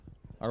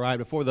All right,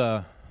 before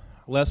the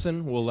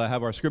lesson, we'll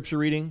have our scripture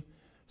reading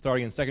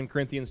starting in 2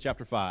 Corinthians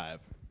chapter 5.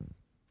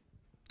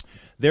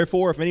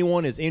 Therefore, if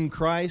anyone is in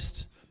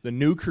Christ, the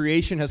new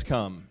creation has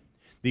come.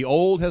 The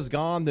old has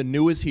gone, the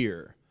new is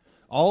here.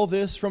 All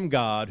this from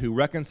God, who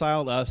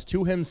reconciled us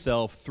to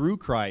himself through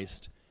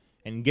Christ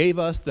and gave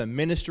us the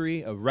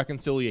ministry of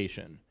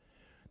reconciliation,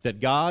 that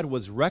God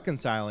was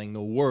reconciling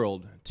the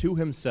world to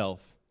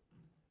himself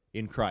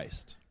in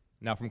Christ.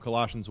 Now from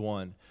Colossians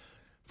 1.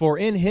 For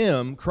in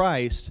him,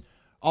 Christ,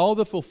 all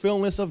the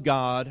fulfillment of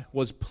God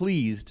was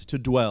pleased to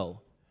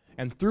dwell,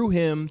 and through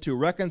him to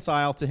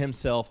reconcile to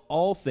himself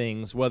all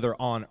things, whether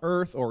on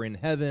earth or in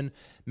heaven,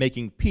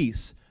 making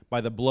peace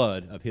by the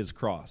blood of his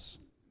cross.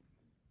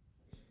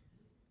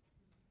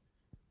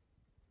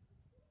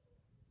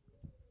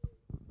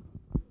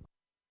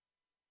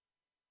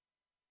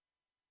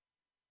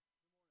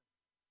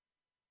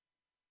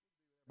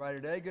 Right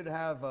today, good to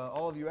have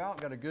all of you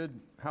out. Got a good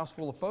house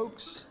full of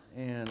folks,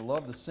 and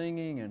love the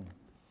singing and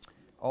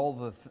all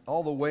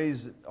the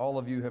ways that all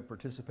of you have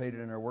participated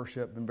in our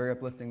worship. Been very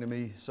uplifting to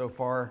me so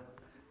far.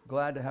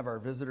 Glad to have our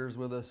visitors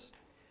with us.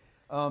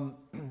 You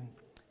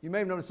may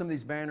have noticed some of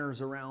these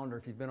banners around, or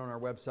if you've been on our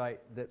website,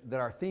 that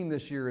our theme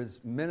this year is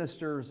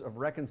Ministers of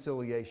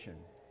Reconciliation,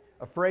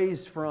 a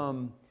phrase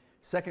from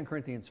 2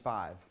 Corinthians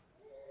 5.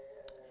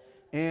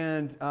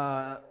 And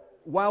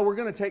while we're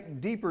going to take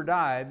deeper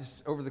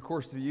dives over the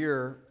course of the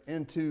year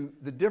into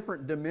the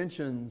different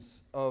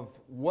dimensions of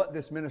what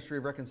this ministry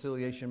of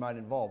reconciliation might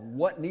involve,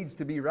 what needs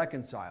to be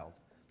reconciled,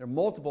 there are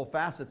multiple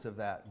facets of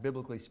that,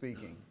 biblically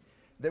speaking,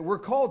 that we're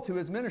called to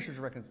as ministers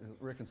of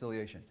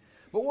reconciliation.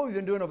 But what we've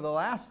been doing over the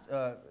last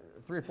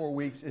 3 or 4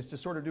 weeks is to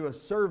sort of do a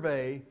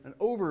survey, an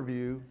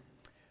overview,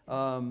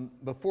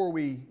 before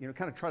we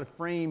kind of try to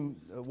frame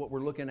what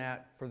we're looking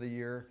at for the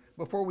year,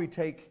 before we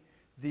take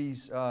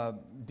these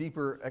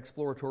deeper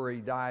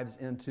exploratory dives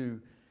into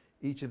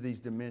each of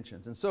these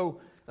dimensions. And so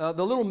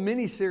the little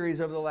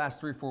mini-series over the last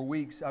 3 or 4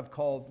 weeks I've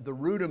called the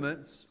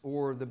rudiments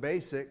or the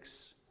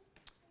basics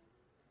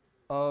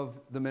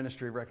of the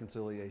ministry of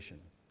reconciliation.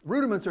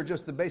 Rudiments are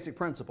just the basic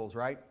principles,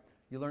 right?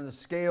 You learn the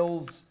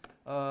scales,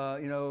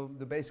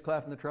 the bass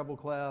clef and the treble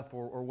clef,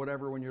 or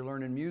whatever. When you're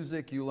learning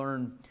music, you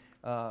learn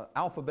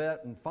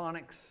alphabet and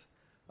phonics,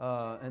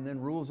 and then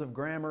rules of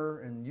grammar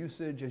and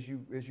usage as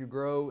you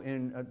grow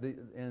in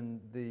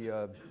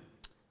the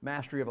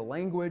mastery of a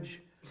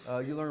language.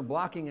 You learn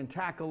blocking and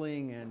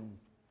tackling, and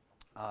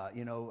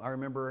I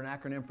remember an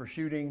acronym for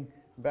shooting,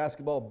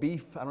 basketball,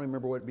 BEEF. I don't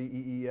remember what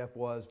BEEF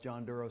was.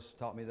 John Duros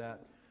taught me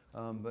that,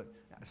 but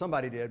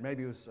somebody did.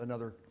 Maybe it was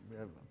another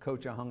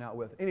coach I hung out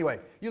with. Anyway,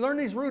 you learn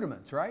these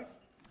rudiments, right?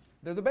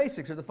 They're the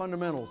basics, or the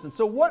fundamentals. And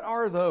so what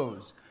are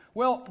those?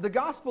 Well, the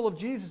gospel of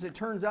Jesus, it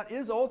turns out,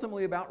 is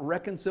ultimately about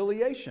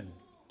reconciliation.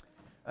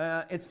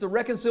 It's the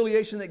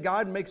reconciliation that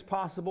God makes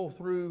possible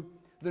through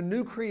the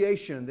new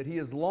creation that he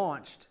has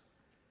launched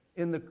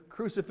in the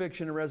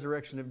crucifixion and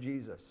resurrection of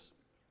Jesus.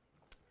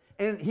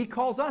 And he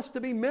calls us to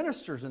be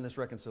ministers in this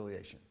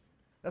reconciliation.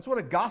 That's what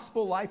a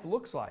gospel life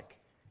looks like.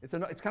 It's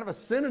kind of a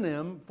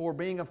synonym for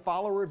being a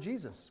follower of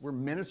Jesus. We're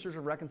ministers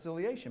of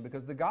reconciliation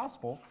because the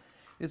gospel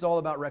is all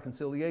about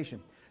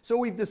reconciliation. So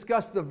we've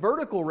discussed the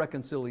vertical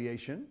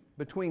reconciliation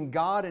between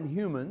God and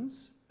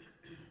humans,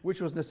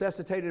 which was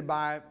necessitated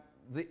by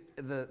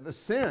the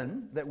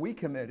sin that we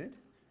committed,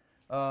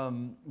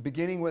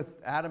 beginning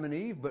with Adam and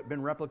Eve, but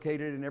been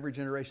replicated in every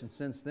generation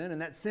since then. And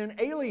that sin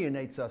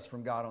alienates us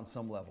from God on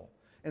some level.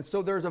 And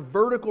so there's a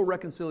vertical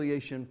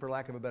reconciliation, for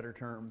lack of a better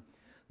term,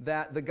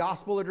 that the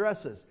gospel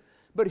addresses.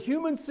 But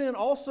human sin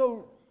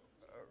also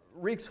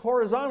wreaks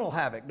horizontal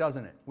havoc,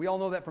 doesn't it? We all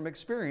know that from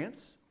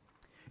experience.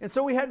 And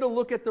so we had to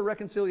look at the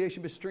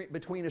reconciliation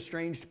between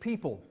estranged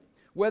people,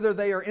 whether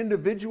they are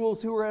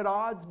individuals who are at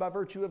odds by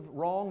virtue of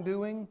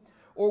wrongdoing,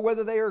 or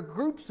whether they are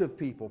groups of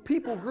people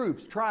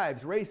groups,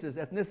 tribes, races,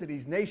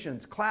 ethnicities,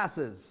 nations,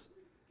 classes.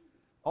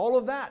 All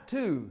of that,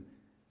 too,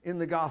 in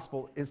the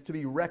gospel is to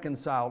be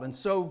reconciled. And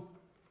so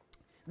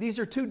these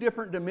are two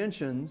different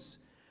dimensions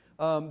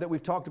that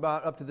we've talked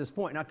about up to this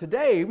point. Now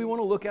today, we want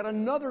to look at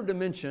another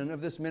dimension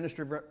of this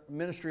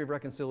ministry of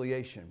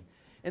reconciliation.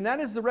 And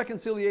that is the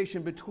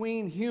reconciliation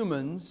between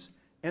humans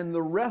and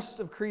the rest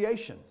of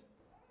creation.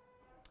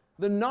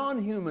 The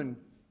non-human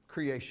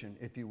creation,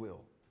 if you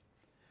will.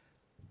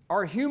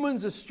 Are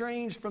humans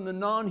estranged from the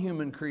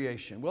non-human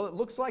creation? Well, it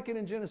looks like it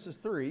in Genesis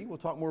 3. We'll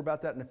talk more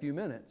about that in a few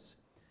minutes.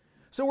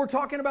 So we're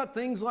talking about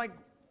things like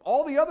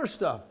all the other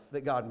stuff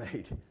that God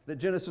made, that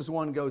Genesis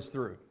 1 goes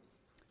through.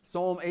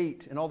 Psalm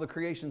 8 and all the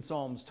creation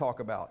psalms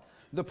talk about.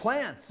 The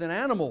plants and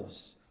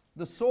animals,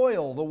 the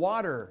soil, the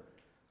water,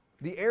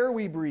 the air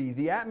we breathe,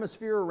 the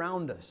atmosphere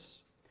around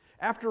us.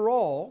 After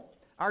all,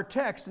 our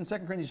text in 2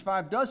 Corinthians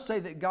 5 does say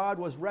that God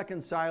was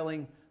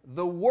reconciling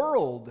the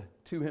world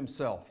to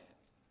himself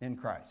in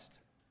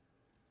Christ.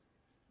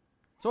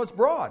 So it's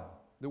broad.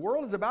 The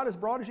world is about as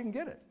broad as you can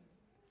get it,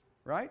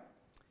 right?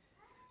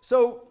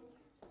 So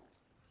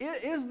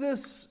is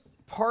this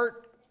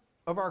part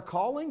of our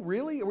calling,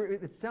 really?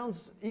 It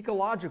sounds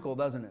ecological,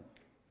 doesn't it?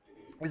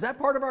 Is that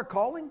part of our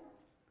calling?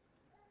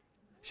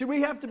 Should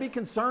we have to be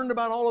concerned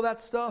about all of that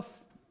stuff?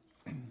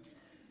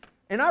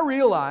 And I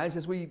realize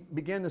as we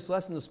began this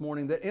lesson this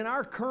morning that in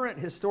our current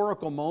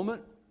historical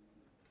moment,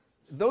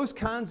 those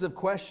kinds of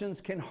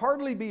questions can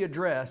hardly be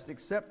addressed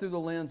except through the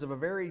lens of a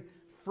very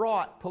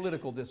fraught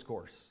political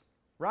discourse,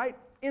 right?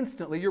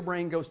 Instantly your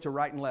brain goes to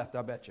right and left,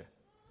 I bet you.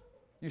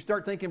 You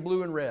start thinking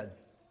blue and red,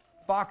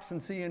 Fox and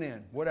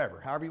CNN, whatever,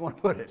 however you want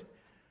to put it,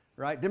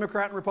 right?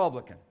 Democrat and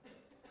Republican.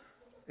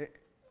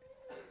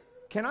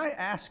 Can I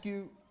ask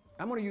you,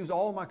 I'm going to use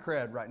all of my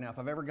cred right now if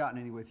I've ever gotten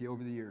any with you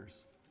over the years.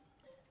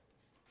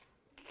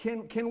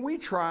 Can we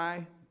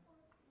try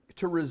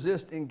to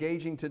resist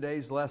engaging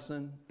today's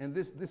lesson and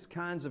this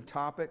kinds of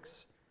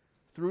topics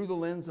through the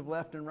lens of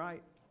left and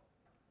right?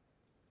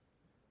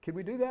 Can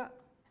we do that?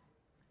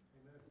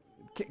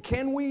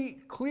 Can we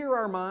clear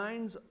our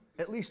minds,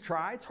 at least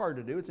try? It's hard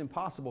to do. It's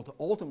impossible to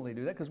ultimately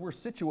do that because we're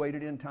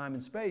situated in time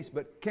and space.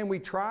 But can we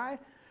try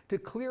to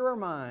clear our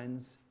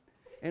minds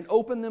and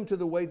open them to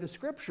the way the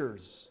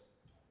Scriptures,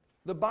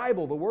 the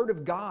Bible, the Word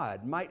of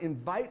God, might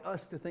invite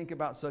us to think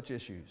about such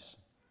issues?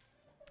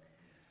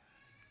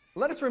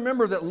 Let us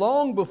remember that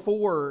long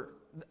before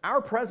our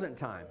present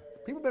time,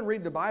 people have been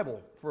reading the Bible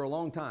for a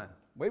long time,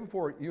 way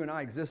before you and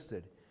I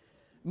existed.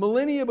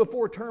 Millennia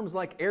before terms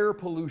like air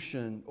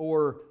pollution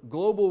or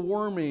global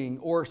warming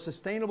or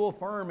sustainable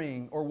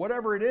farming or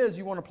whatever it is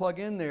you want to plug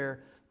in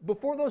there,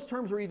 before those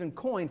terms were even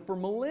coined, for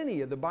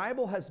millennia, the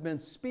Bible has been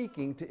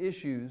speaking to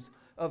issues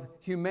of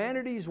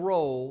humanity's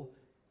role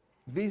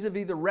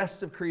vis-a-vis the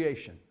rest of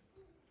creation.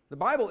 The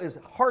Bible is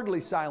hardly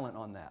silent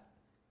on that.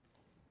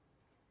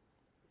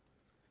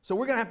 So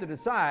we're going to have to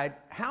decide,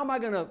 how am I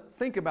going to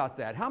think about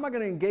that? How am I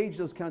going to engage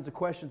those kinds of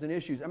questions and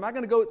issues? Am I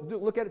going to go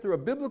look at it through a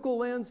biblical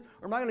lens,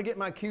 or am I going to get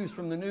my cues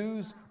from the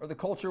news or the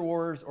culture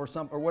wars or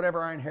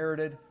whatever I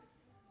inherited?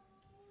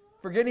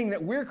 Forgetting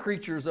that we're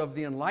creatures of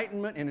the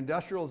Enlightenment and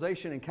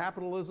industrialization and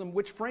capitalism,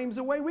 which frames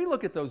the way we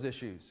look at those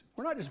issues.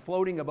 We're not just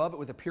floating above it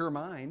with a pure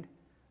mind.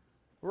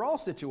 We're all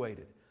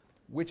situated.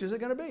 Which is it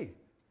going to be?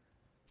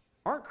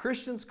 Aren't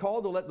Christians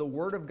called to let the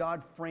Word of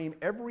God frame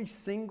every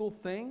single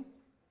thing?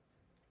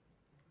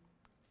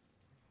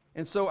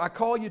 And so I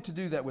call you to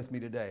do that with me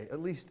today,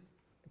 at least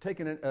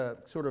taking a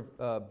sort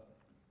of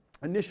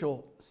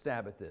initial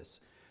stab at this.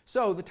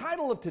 So the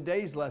title of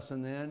today's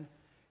lesson then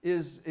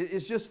is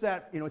just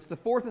that, it's the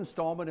fourth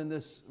installment in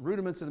this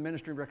Rudiments of the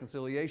Ministry of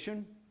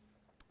Reconciliation,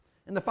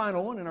 and the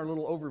final one in our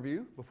little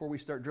overview before we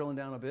start drilling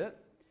down a bit.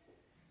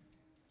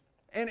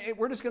 And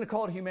we're just going to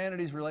call it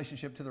humanity's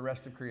relationship to the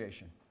rest of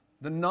creation,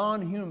 the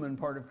non-human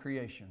part of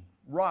creation,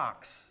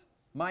 rocks,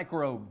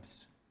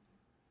 microbes,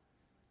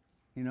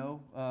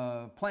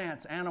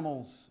 plants,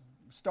 animals,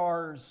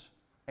 stars,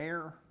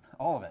 air,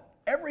 all of it.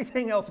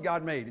 Everything else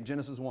God made in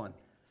Genesis 1.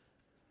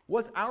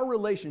 What's our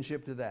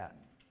relationship to that?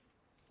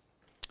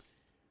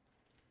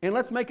 And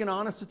let's make an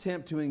honest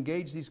attempt to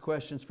engage these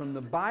questions from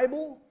the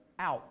Bible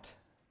out,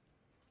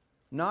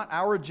 not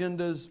our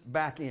agendas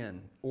back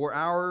in, or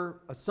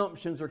our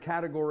assumptions or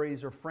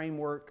categories or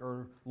framework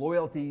or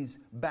loyalties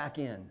back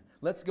in.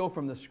 Let's go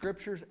from the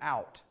Scriptures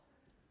out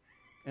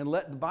and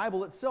let the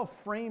Bible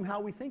itself frame how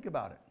we think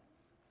about it.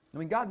 I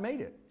mean, God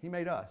made it. He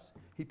made us.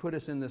 He put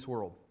us in this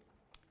world.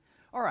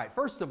 All right,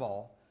 first of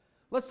all,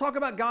 let's talk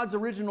about God's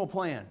original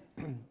plan.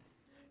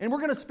 And we're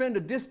going to spend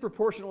a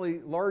disproportionately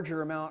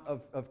larger amount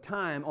of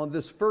time on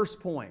this first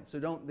point. So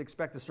don't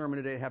expect the sermon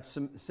today to have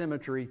some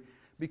symmetry,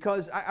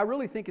 because I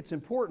really think it's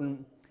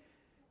important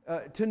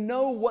to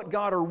know what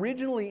God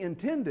originally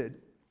intended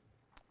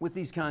with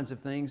these kinds of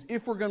things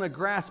if we're going to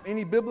grasp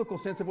any biblical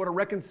sense of what a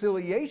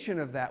reconciliation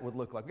of that would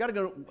look like. We've got to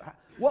go,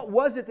 what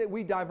was it that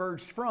we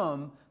diverged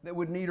from that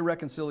would need a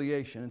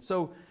reconciliation? And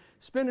so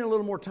spending a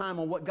little more time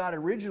on what God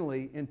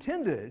originally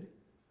intended,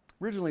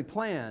 originally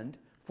planned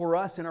for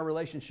us in our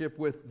relationship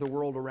with the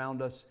world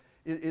around us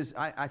is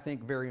I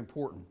think, very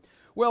important.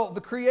 Well, the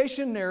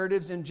creation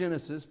narratives in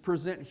Genesis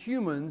present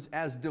humans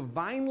as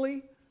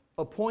divinely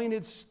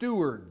appointed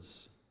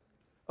stewards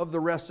of the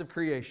rest of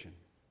creation.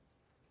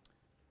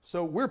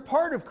 So we're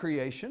part of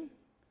creation,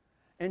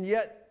 and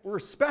yet we're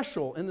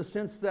special in the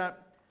sense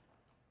that,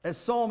 as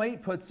Psalm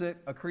 8 puts it,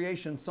 a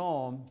creation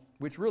psalm,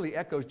 which really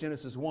echoes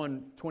Genesis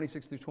 1,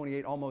 26 through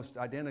 28 almost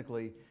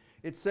identically,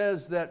 it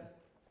says that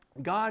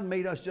God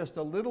made us just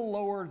a little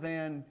lower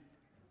than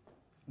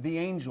the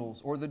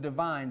angels or the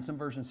divine. Some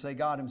versions say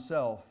God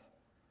Himself.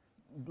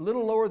 A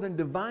little lower than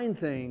divine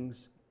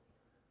things,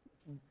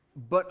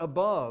 but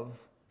above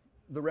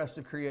the rest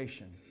of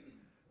creation,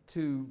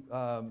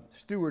 to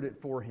steward it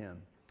for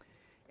Him.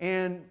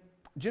 And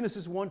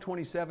Genesis 1,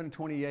 27 and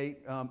 28,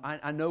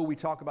 I know we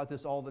talk about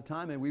this all the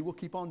time, and we will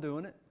keep on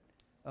doing it,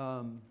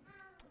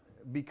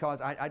 because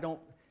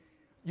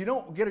you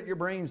don't get your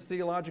brains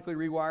theologically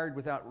rewired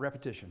without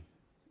repetition.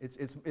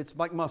 It's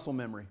like muscle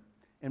memory.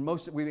 And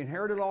we've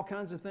inherited all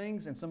kinds of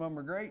things, and some of them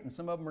are great, and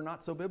some of them are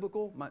not so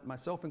biblical,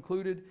 myself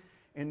included.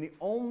 And the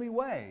only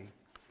way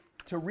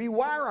to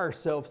rewire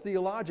ourselves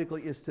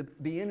theologically is to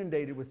be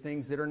inundated with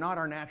things that are not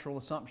our natural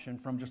assumption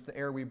from just the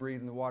air we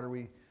breathe and the water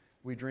we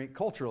drink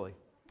culturally,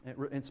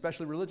 and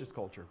especially religious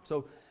culture.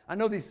 So I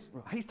know he's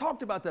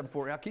talked about that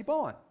before. Now keep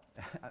on.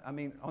 I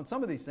mean, on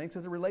some of these things,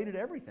 it's related to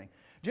everything.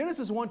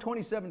 Genesis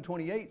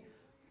 1:27-28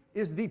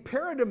 is the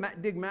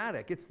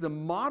paradigmatic. It's the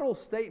model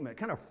statement,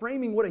 kind of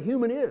framing what a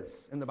human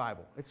is in the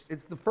Bible. It's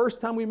the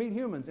first time we meet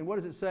humans. And what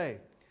does it say?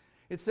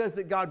 It says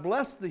that God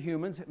blessed the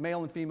humans,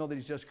 male and female, that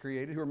He's just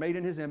created, who are made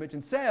in His image,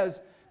 and says,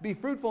 be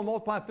fruitful,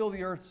 multiply, fill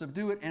the earth,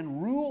 subdue it,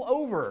 and rule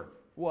over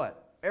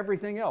what?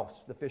 Everything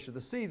else. The fish of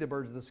the sea, the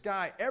birds of the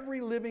sky,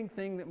 every living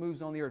thing that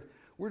moves on the earth.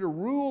 We're to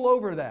rule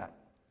over that.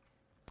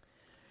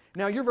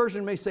 Now, your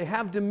version may say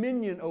have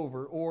dominion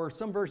over, or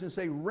some versions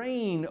say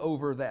reign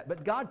over that.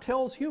 But God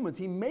tells humans,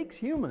 He makes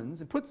humans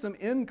and puts them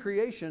in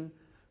creation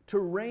to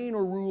reign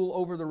or rule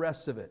over the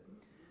rest of it.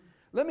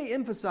 Let me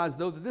emphasize,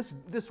 though, that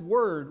this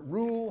word,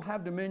 rule,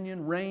 have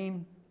dominion,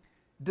 reign,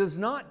 does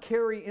not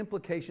carry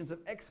implications of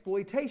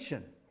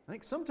exploitation. I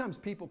think sometimes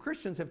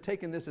Christians have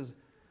taken this as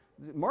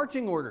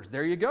marching orders.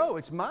 There you go,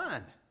 it's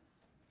mine.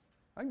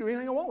 I can do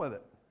anything I want with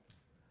it.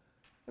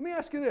 Let me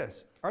ask you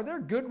this. Are there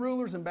good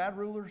rulers and bad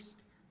rulers?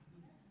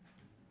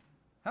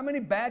 How many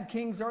bad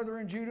kings are there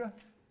in Judah?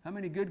 How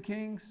many good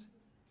kings?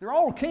 They're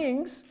all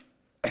kings.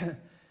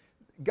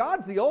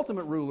 God's the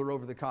ultimate ruler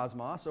over the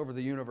cosmos, over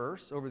the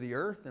universe, over the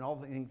earth, and all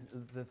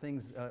the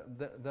things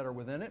that are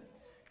within it.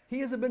 He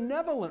is a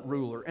benevolent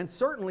ruler, and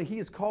certainly He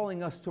is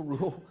calling us to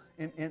rule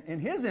in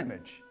His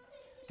image,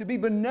 to be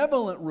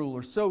benevolent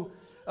rulers. So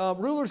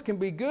rulers can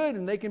be good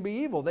and they can be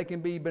evil. They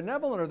can be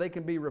benevolent or they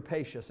can be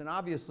rapacious. And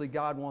obviously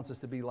God wants us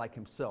to be like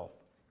Himself,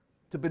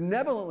 to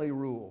benevolently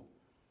rule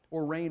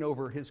or reign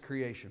over His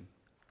creation.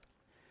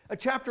 A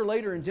chapter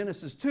later in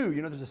Genesis 2,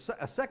 there's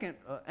a second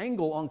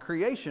angle on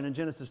creation in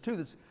Genesis 2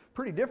 that's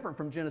pretty different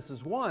from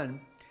Genesis 1.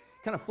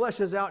 Kind of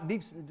fleshes out,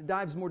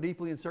 dives more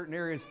deeply in certain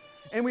areas.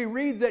 And we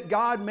read that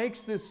God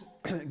makes this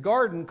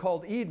garden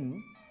called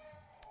Eden.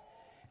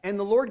 And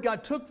the Lord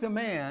God took the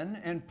man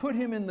and put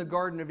him in the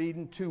Garden of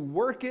Eden to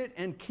work it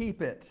and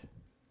keep it.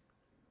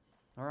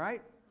 All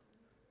right?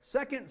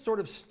 Second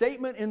sort of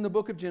statement in the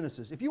book of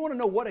Genesis. If you want to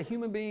know what a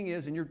human being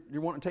is and you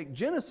want to take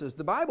Genesis,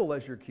 the Bible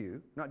as your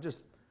cue, not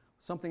just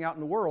something out in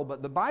the world,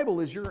 but the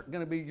Bible is going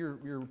to be your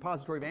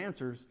repository of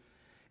answers.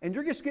 And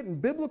you're just getting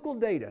biblical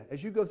data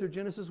as you go through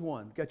Genesis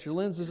 1. Got your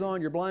lenses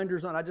on, your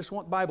blinders on. I just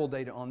want Bible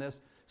data on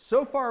this.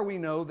 So far we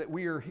know that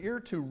we are here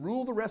to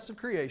rule the rest of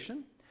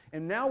creation.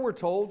 And now we're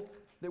told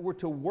that we're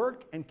to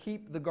work and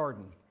keep the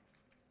garden.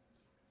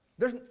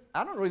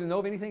 I don't really know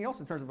of anything else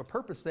in terms of a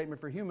purpose statement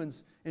for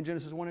humans in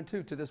Genesis 1 and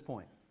 2 to this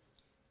point.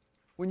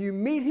 When you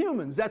meet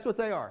humans, that's what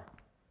they are.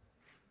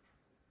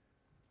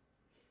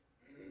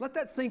 Let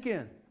that sink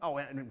in. Oh,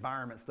 and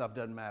environment stuff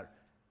doesn't matter.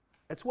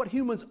 That's what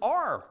humans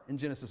are in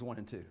Genesis 1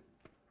 and 2.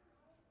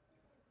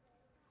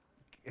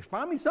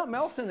 Find me something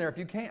else in there if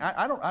you can't.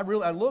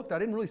 I looked, I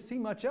didn't really see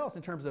much else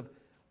in terms of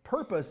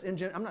purpose.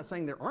 I'm not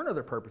saying there aren't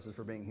other purposes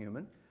for being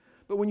human.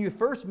 But when you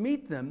first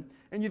meet them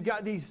and you've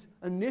got these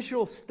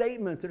initial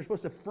statements that are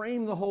supposed to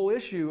frame the whole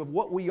issue of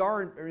what we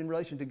are in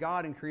relation to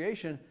God and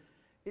creation,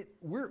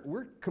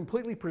 we're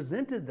completely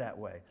presented that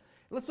way.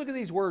 Let's look at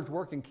these words,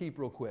 work and keep,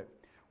 real quick.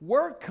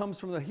 Work comes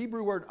from the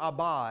Hebrew word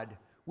abad,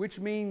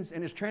 which means,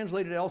 and is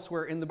translated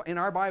elsewhere in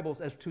our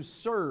Bibles as to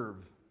serve.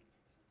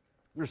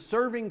 You're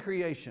serving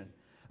creation.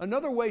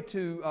 Another way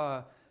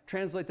to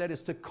translate that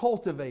is to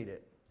cultivate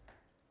it.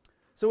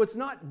 So it's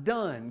not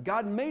done.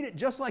 God made it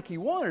just like He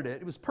wanted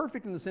it. It was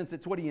perfect in the sense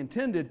it's what He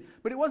intended,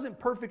 but it wasn't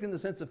perfect in the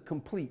sense of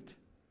complete.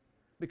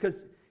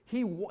 Because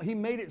He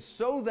made it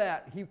so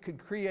that He could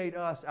create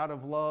us out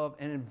of love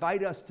and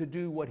invite us to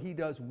do what He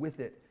does with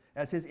it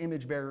as His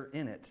image bearer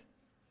in it.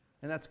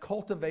 And that's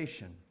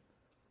cultivation.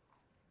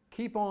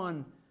 Keep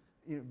on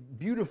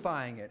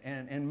beautifying it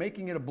and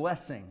making it a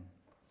blessing.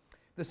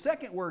 The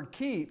second word,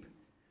 keep,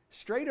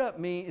 straight up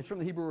is from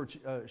the Hebrew word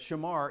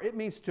shamar. It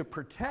means to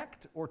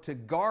protect or to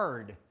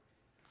guard,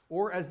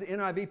 or as the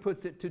NIV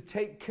puts it, to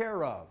take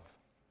care of.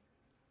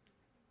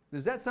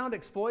 Does that sound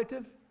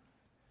exploitive?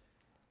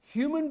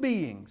 Human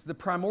beings, the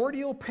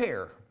primordial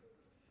pair,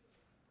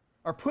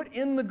 are put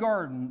in the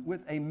garden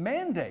with a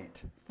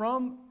mandate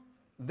from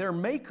their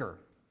Maker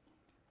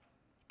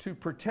to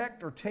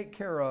protect or take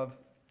care of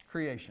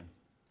creation.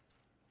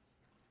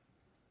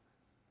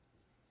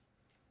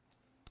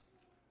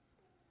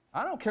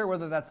 I don't care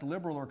whether that's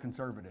liberal or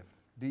conservative.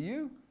 Do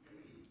you?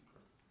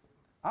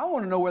 I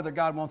want to know whether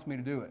God wants me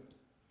to do it.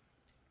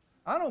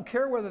 I don't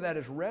care whether that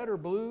is red or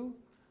blue.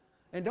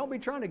 And don't be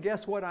trying to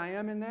guess what I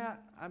am in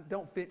that. I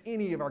don't fit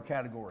any of our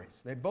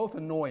categories. They both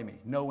annoy me,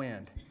 no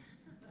end.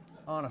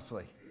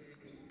 Honestly.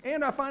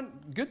 And I find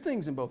good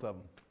things in both of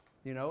them.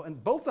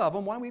 And both of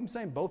them, why are we even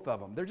saying both of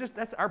them?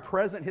 That's our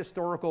present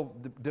historical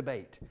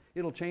debate.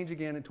 It'll change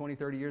again in 20,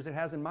 30 years. It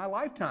has in my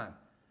lifetime.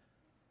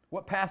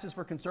 What passes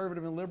for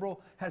conservative and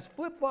liberal has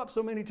flip-flopped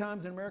so many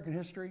times in American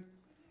history.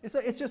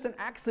 It's just an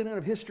accident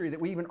of history that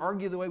we even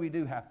argue the way we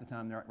do half the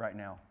time right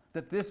now.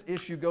 That this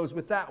issue goes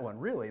with that one.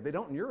 Really, they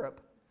don't in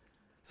Europe.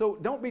 So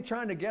don't be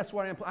trying to guess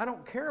what I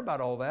don't care about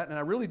all that, and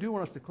I really do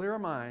want us to clear our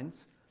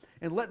minds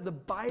and let the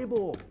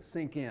Bible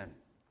sink in.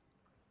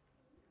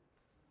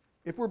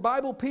 If we're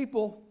Bible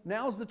people,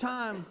 now's the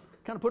time to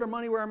kind of put our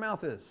money where our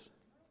mouth is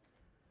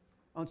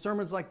on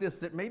sermons like this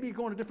that maybe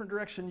go in a different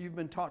direction you've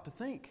been taught to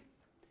think.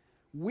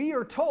 We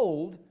are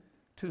told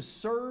to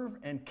serve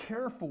and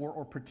care for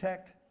or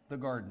protect the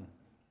garden.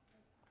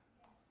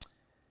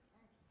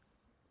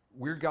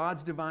 We're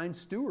God's divine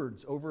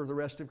stewards over the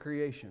rest of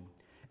creation.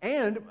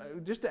 And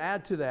just to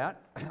add to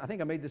that, I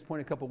think I made this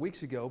point a couple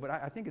weeks ago, but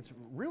I think it's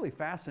really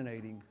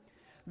fascinating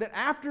that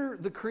after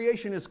the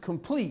creation is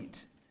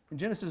complete, in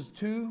Genesis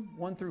 2,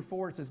 1 through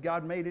 4, it says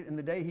God made it in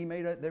the day He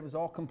made it, it was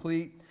all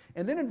complete.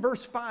 And then in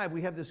verse 5,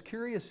 we have this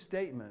curious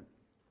statement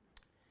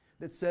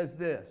that says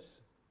this: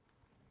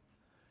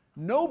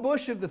 no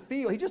bush of the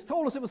field, He just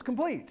told us it was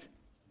complete.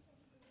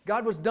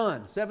 God was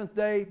done. Seventh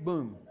day,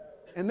 boom.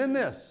 And then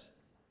this,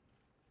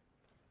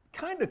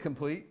 kind of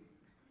complete.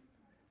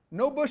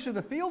 No bush of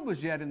the field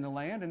was yet in the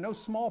land, and no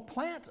small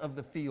plant of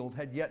the field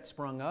had yet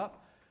sprung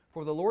up,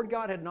 for the Lord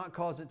God had not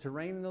caused it to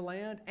rain in the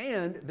land,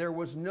 and there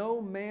was no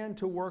man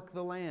to work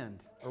the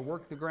land, or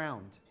work the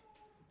ground.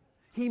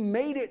 He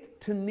made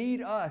it to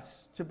need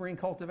us to bring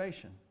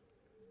cultivation.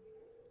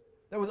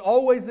 That was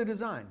always the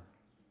design.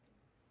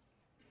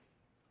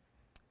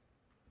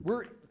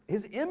 We're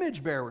His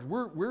image bearers.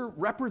 We're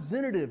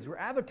representatives. We're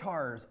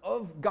avatars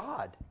of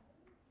God.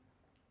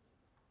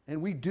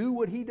 And we do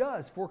what He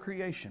does for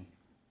creation.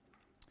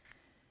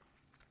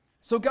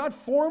 So God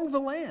formed the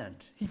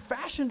land. He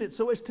fashioned it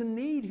so as to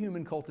need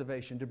human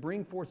cultivation, to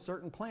bring forth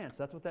certain plants.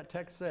 That's what that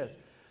text says.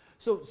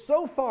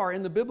 So far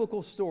in the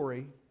biblical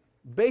story,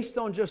 based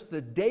on just the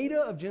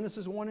data of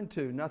Genesis 1 and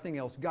 2, nothing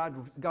else,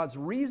 God's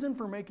reason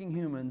for making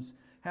humans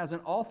has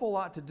an awful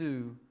lot to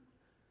do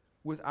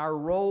with our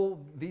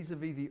role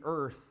vis-a-vis the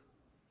earth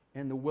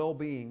and the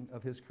well-being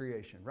of His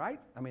creation, right?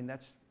 I mean,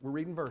 we're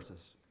reading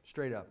verses,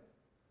 straight up.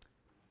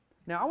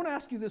 Now, I want to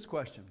ask you this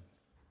question.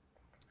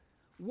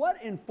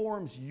 What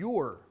informs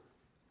your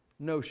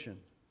notion?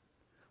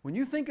 When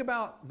you think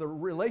about the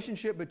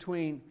relationship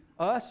between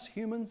us,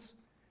 humans,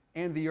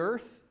 and the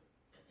earth,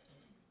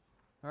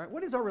 all right,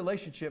 what is our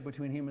relationship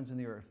between humans and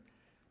the earth?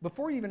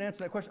 Before you even answer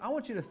that question, I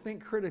want you to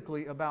think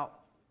critically about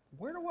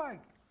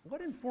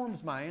what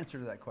informs my answer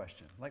to that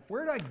question? Like,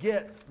 where do I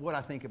get what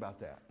I think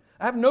about that?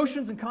 I have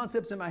notions and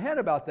concepts in my head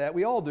about that.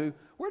 We all do.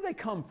 Where do they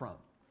come from?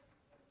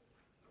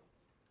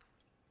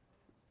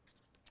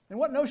 And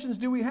what notions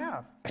do we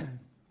have?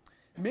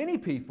 Many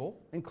people,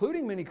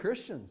 including many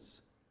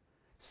Christians,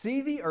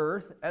 see the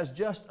earth as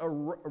just a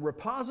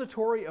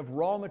repository of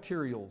raw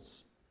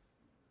materials.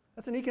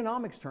 That's an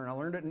economics term. I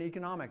learned it in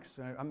economics.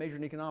 I majored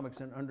in economics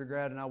in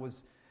undergrad, and I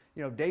was,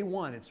 day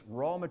one, it's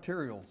raw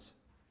materials.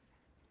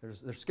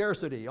 There's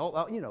scarcity.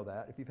 You know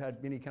that if you've had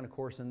any kind of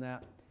course in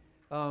that.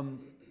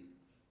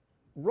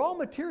 Raw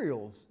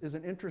materials is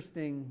an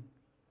interesting,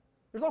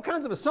 there's all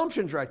kinds of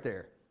assumptions right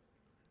there.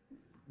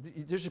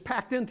 They're just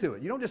packed into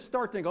it. You don't just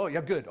start thinking, oh,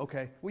 yeah, good,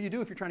 okay. Well, you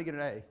do if you're trying to get an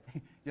A.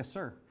 Yes,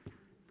 sir,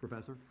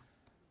 professor.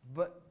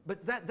 But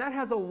that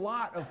has a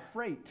lot of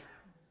freight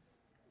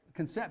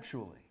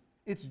conceptually.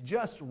 It's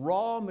just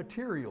raw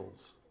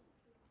materials.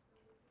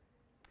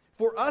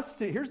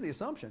 Here's the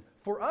assumption,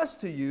 for us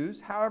to use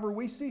however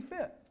we see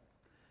fit.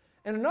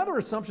 And another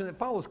assumption that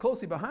follows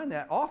closely behind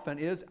that often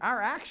is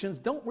our actions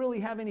don't really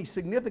have any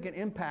significant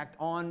impact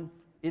on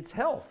its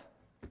health.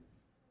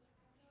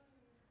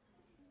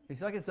 It's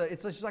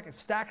just like a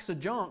stacks of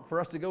junk for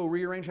us to go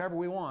rearrange however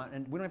we want,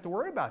 and we don't have to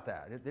worry about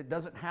that. It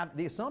doesn't have,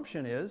 the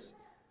assumption is,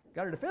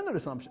 got to defend the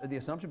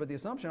assumption, but the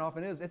assumption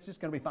often is it's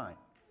just going to be fine.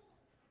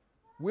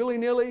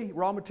 Willy-nilly,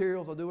 raw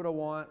materials, I'll do what I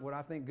want, what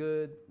I think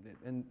good,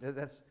 and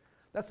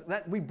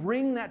we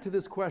bring that to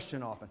this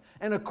question often.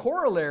 And a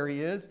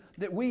corollary is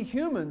that we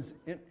humans,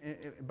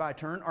 by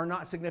turn, are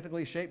not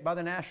significantly shaped by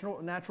the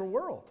natural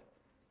world.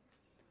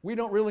 We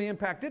don't really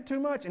impact it too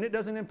much, and it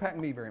doesn't impact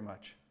me very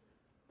much.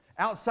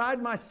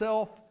 Outside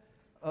myself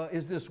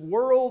is this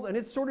world, and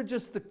it's sort of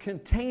just the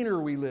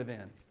container we live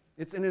in.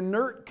 It's an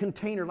inert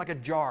container, like a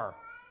jar.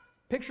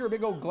 Picture a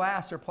big old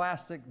glass or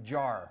plastic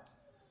jar,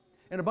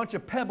 and a bunch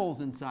of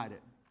pebbles inside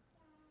it.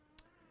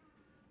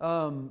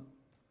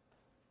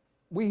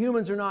 We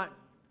humans are not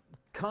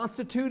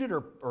constituted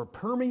or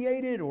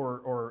permeated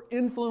or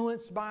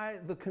influenced by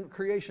the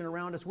creation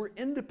around us. We're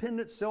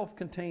independent,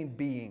 self-contained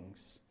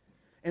beings.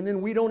 And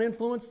then we don't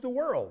influence the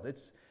world.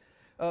 It's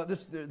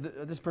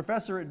this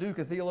professor at Duke,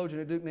 a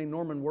theologian at Duke named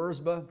Norman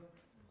Wurzba,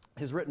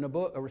 has written a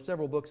book or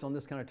several books on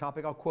this kind of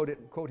topic. I'll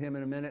quote him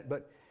in a minute,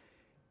 but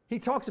he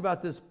talks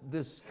about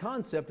this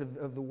concept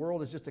of the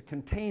world as just a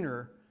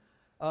container.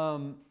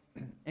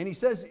 And he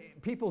says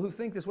people who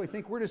think this way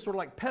think we're just sort of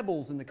like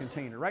pebbles in the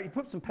container, right? You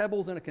put some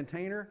pebbles in a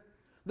container.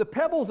 The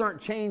pebbles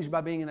aren't changed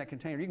by being in that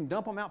container. You can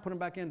dump them out, put them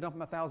back in, dump them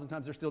 1,000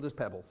 times. They're still just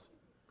pebbles.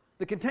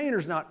 The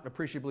container's not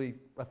appreciably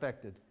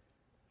affected,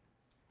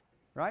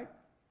 right?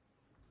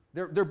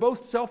 They're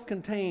both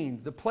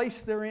self-contained. The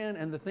place they're in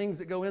and the things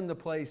that go in the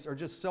place are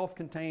just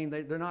self-contained.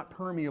 They're not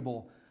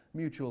permeable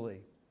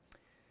mutually.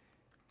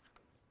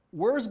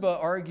 Wurzba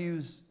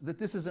argues that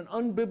this is an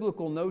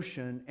unbiblical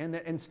notion and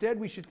that instead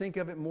we should think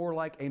of it more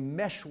like a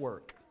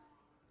meshwork.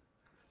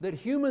 that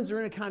humans are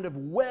in a kind of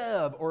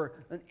web or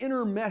an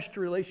intermeshed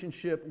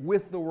relationship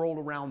with the world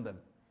around them.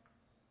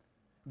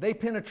 They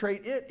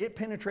penetrate it, it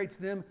penetrates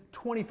them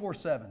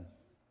 24/7,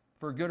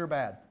 for good or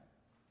bad.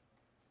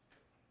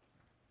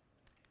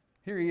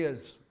 Here he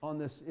is on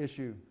this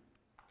issue.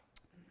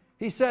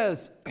 He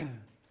says,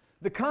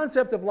 the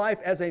concept of life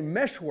as a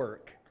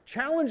meshwork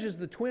challenges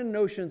the twin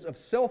notions of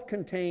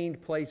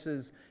self-contained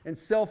places and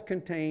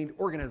self-contained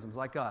organisms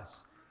like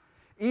us.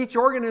 Each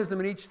organism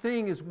and each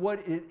thing is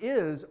what it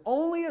is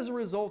only as a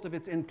result of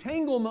its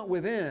entanglement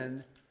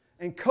within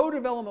and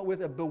co-development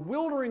with a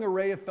bewildering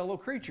array of fellow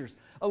creatures.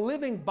 A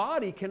living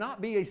body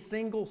cannot be a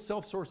single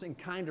self-sourcing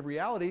kind of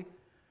reality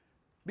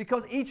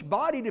because each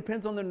body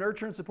depends on the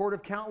nurture and support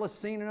of countless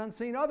seen and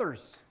unseen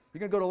others. You're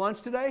going to go to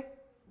lunch today?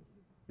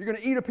 You're going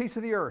to eat a piece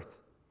of the earth.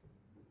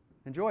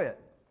 Enjoy it.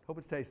 Hope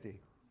it's tasty.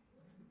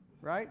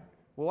 Right?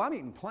 Well,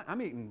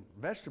 I'm eating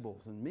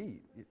vegetables and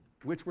meat,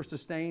 which were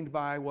sustained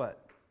by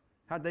what?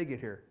 How'd they get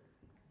here?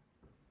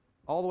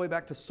 All the way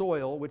back to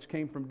soil, which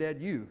came from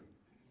dead you,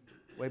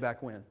 way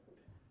back when.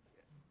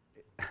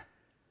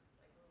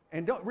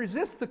 And don't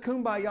resist the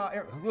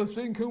kumbaya. Let's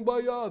sing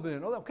kumbaya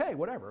then. Oh, okay,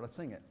 whatever. Let's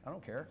sing it. I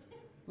don't care.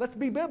 Let's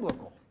be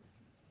biblical.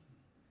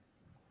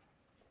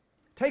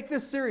 Take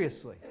this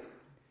seriously.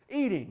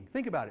 Eating,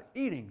 think about it.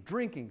 Eating,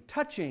 drinking,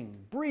 touching,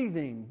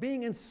 breathing,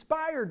 being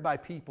inspired by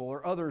people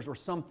or others or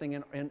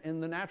something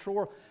in the natural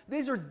world.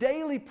 These are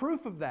daily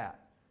proof of that.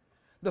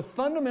 The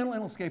fundamental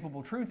and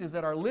inescapable truth is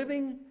that our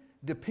living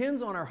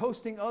depends on our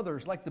hosting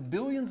others, like the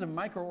billions of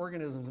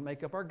microorganisms that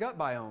make up our gut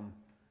biome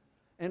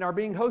and are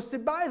being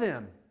hosted by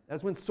them,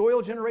 as when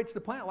soil generates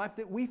the plant life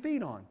that we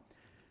feed on.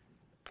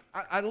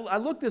 I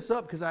looked this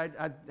up because I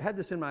had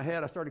this in my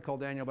head. I started to call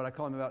Daniel, but I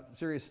call him about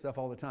serious stuff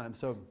all the time.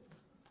 So,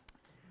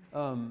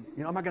 am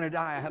I going to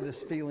die? I have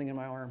this feeling in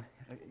my arm.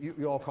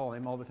 You all call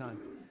him all the time.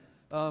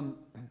 So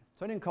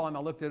I didn't call him. I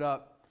looked it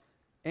up.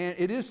 And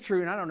it is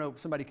true, and I don't know if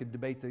somebody could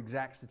debate the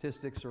exact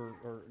statistics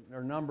or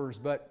numbers,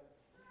 but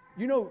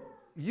you're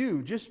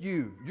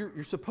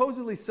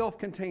supposedly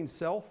self-contained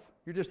self.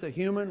 You're just a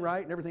human,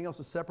 right? And everything else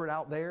is separate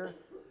out there.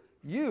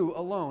 You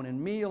alone, and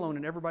me alone,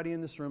 and everybody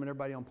in this room, and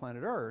everybody on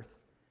planet Earth,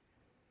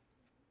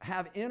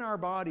 have in our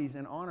bodies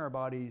and on our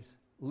bodies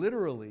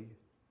literally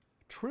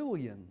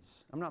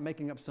trillions. I'm not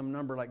making up some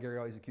number like Gary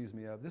always accused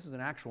me of. This is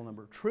an actual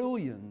number.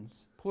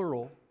 Trillions,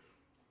 plural,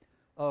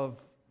 of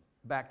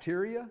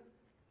bacteria,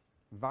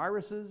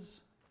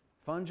 viruses,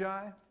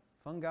 fungi,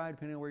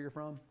 depending on where you're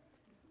from.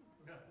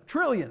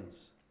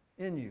 Trillions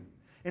in you.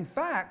 In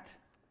fact,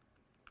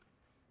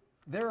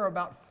 there are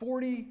about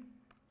 40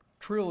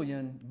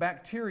 trillion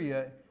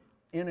bacteria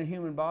in a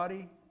human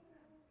body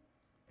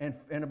and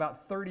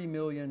about 30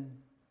 million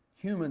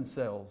human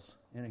cells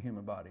in a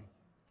human body.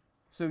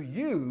 So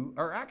you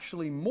are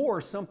actually more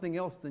something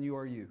else than you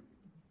are you.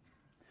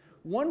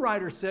 One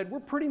writer said, we're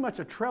pretty much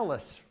a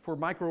trellis for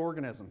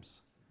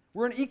microorganisms.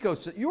 We're an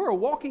ecosystem. You're a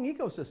walking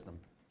ecosystem.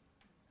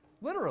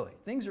 Literally.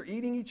 Things are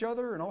eating each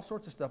other and all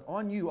sorts of stuff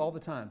on you all the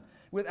time.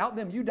 Without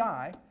them, you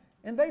die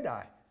and they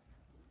die.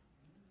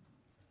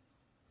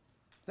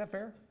 Is that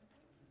fair?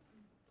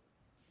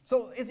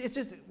 So it's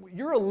just,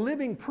 you're a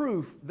living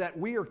proof that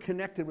we are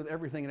connected with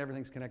everything and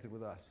everything's connected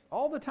with us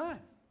all the time.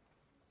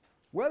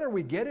 Whether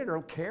we get it or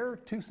don't care,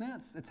 2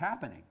 cents, it's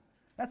happening.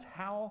 That's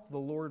how the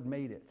Lord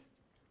made it.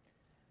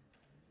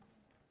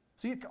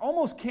 So you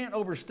almost can't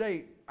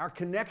overstate our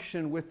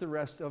connection with the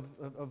rest of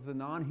the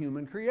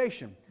non-human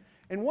creation.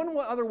 And one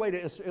other way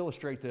to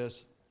illustrate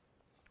this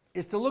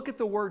is to look at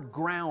the word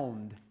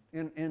ground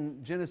in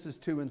Genesis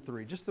 2 and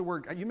 3. Just the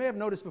word, you may have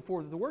noticed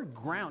before that the word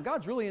ground,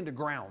 God's really into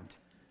ground.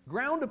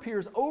 Ground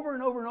appears over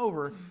and over and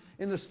over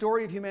in the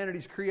story of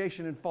humanity's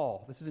creation and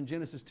fall. This is in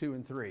Genesis 2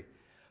 and 3.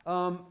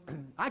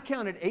 I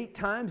counted 8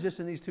 times just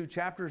in these 2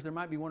 chapters. There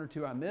might be 1 or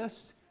 2 I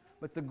missed.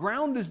 But the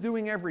ground is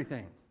doing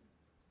everything.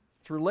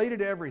 It's related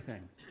to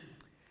everything.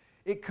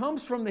 It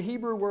comes from the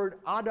Hebrew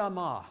word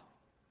Adamah.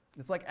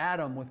 It's like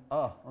Adam with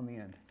on the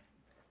end.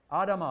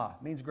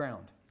 Adamah means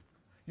ground.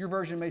 Your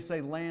version may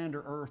say land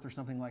or earth or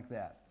something like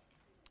that.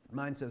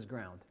 Mine says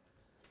ground.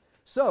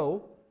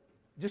 So,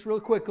 just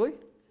real quickly,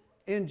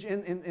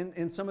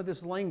 in some of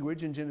this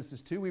language in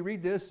Genesis 2, we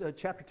read this,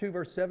 chapter 2,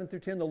 verse 7 through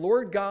 10. Then the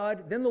Lord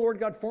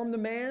God formed the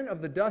man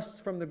of the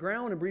dust from the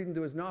ground and breathed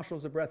into his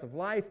nostrils the breath of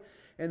life,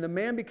 and the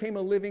man became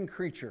a living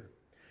creature.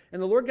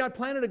 And the Lord God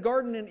planted a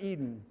garden in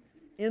Eden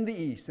in the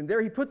east, and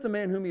there he put the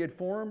man whom he had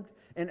formed,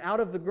 and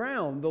out of the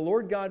ground the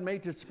Lord God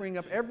made to spring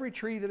up every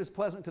tree that is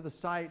pleasant to the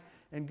sight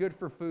and good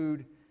for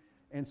food,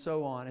 and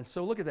so on. And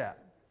so look at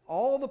that.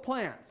 All the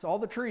plants, all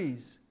the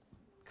trees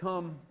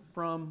come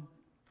from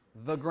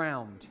the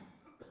ground.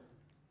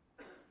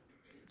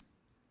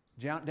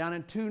 Down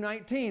in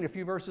 2:19, a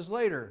few verses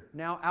later,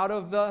 now out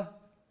of the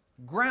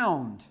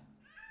ground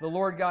the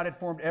Lord God had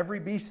formed every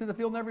beast of the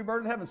field and every bird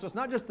of the heaven. So it's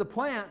not just the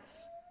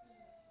plants,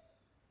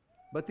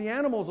 but the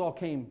animals all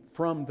came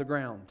from the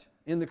ground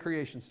in the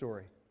creation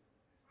story.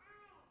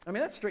 I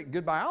mean, that's straight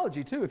good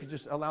biology too, if you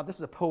just allow, this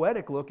is a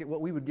poetic look at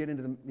what we would get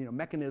into the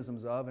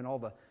mechanisms of and all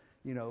the,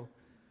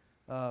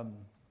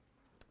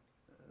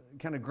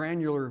 kind of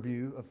granular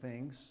view of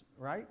things,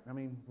 right? I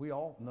mean, we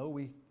all know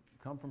we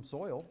come from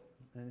soil,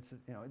 and it's,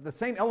 you know, the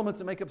same elements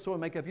that make up soil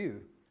make up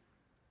you,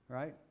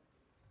 right?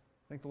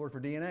 Thank the Lord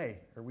for DNA,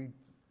 or we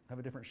have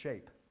a different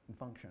shape and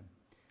function,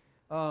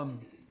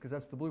 because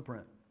that's the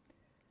blueprint.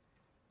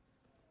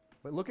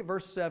 But look at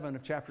verse 7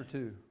 of chapter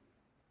 2.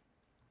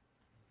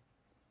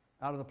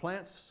 Out of the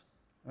plants,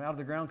 out of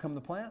the ground come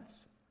the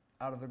plants,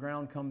 out of the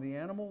ground come the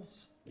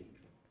animals.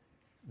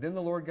 Then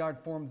the Lord God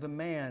formed the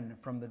man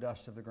from the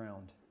dust of the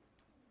ground.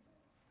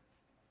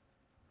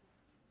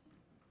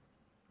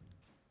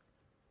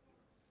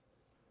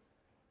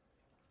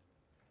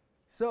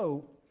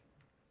 So,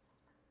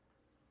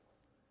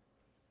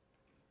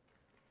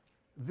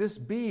 this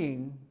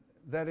being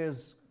that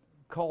is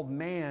called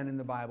man in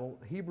the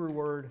Bible, Hebrew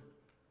word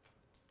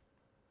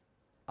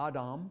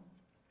Adam.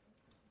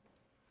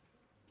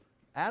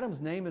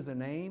 Adam's name is a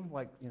name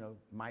like, you know,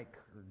 Mike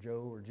or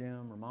Joe or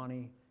Jim or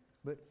Monty,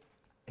 but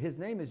his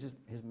name is just,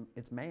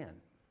 it's man,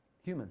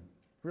 human.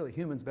 Really,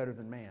 human's better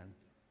than man.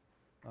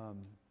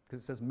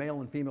 Because it says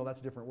male and female,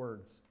 that's different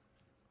words.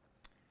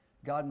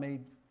 God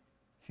made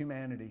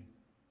humanity.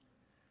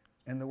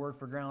 And the word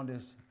for ground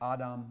is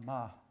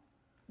Adamah.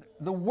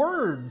 The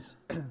words,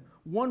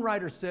 one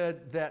writer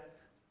said that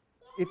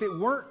if it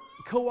weren't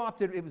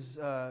co-opted, it was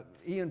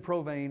Ian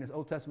Provane, an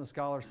Old Testament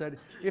scholar, said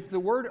if the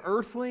word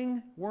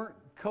earthling weren't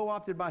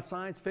co-opted by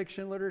science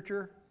fiction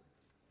literature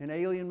and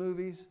alien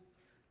movies,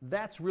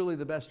 that's really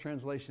the best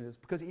translation is,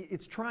 because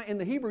it's trying, in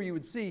the Hebrew you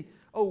would see,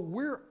 oh,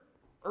 we're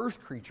earth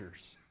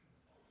creatures.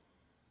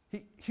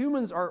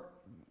 Humans are,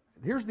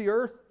 here's the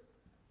earth,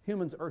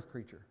 humans earth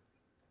creature.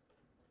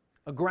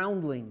 A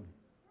groundling.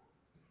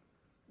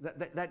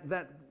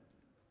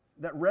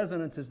 That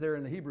resonance is there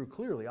in the Hebrew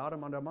clearly,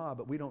 Adam Adamah,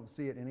 but we don't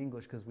see it in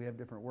English because we have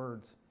different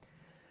words.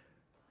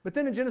 But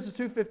then in Genesis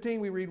 2:15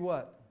 we read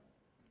what?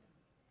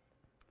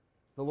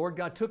 The Lord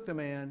God took the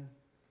man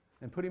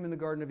and put him in the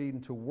Garden of Eden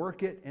to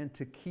work it and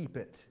to keep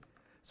it.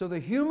 So the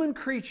human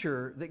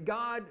creature that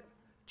God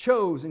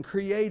chose and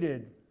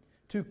created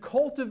to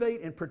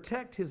cultivate and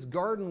protect His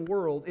garden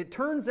world, it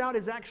turns out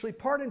is actually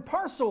part and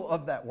parcel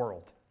of that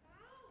world.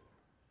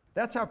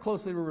 That's how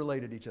closely we're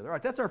related to each other. All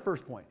right, that's our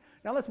first point.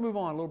 Now let's move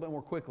on a little bit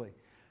more quickly.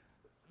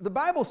 The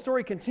Bible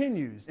story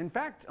continues. In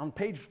fact, on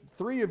page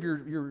 3 of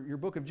your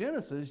book of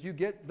Genesis, you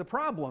get the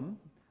problem,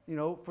 you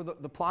know, for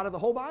the plot of the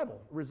whole Bible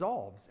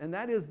resolves. And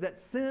that is that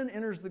sin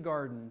enters the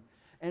garden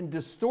and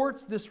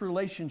distorts this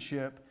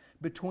relationship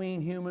between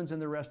humans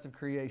and the rest of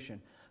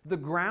creation. The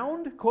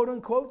ground, quote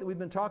unquote, that we've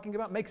been talking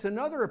about makes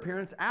another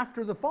appearance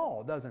after the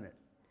fall, doesn't it?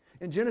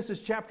 In Genesis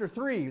chapter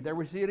 3, there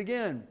we see it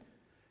again.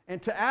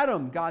 And to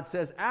Adam, God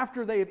says,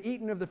 after they have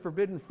eaten of the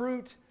forbidden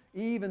fruit,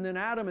 Eve and then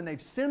Adam, and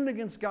they've sinned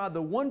against God,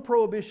 the one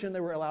prohibition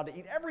they were allowed to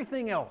eat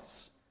everything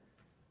else.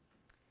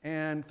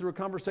 And through a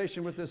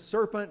conversation with this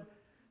serpent,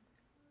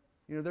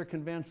 you know, they're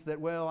convinced that,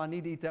 well, I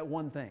need to eat that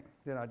one thing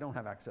that I don't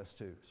have access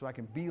to, so I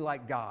can be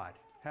like God,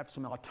 have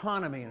some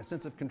autonomy and a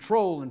sense of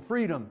control and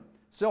freedom,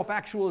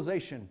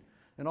 self-actualization,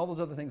 and all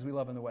those other things we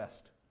love in the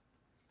West.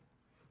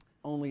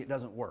 Only it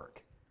doesn't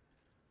work.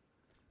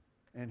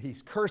 And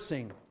he's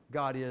cursing,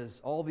 God is,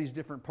 all these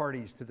different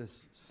parties to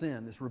this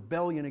sin, this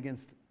rebellion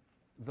against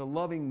the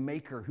loving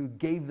Maker who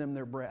gave them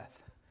their breath.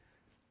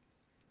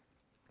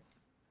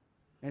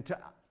 And to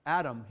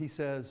Adam, he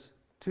says,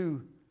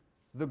 to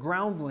the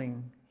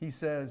groundling, he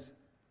says,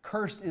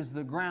 cursed is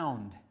the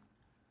ground.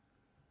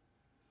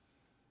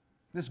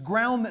 This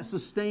ground that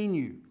sustained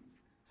you,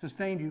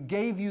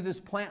 gave you this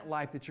plant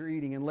life that you're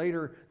eating, and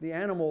later the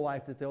animal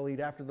life that they'll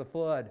eat after the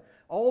flood.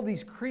 All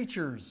these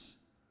creatures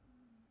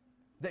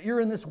that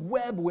you're in this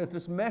web with,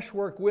 this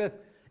meshwork with,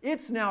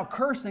 it's now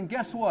cursed, and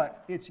guess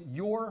what? It's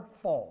your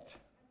fault.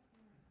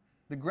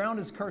 The ground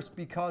is cursed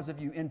because of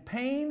you. In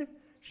pain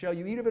shall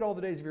you eat of it all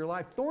the days of your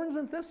life. Thorns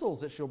and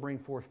thistles it shall bring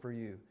forth for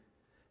you.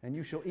 And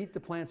you shall eat the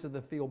plants of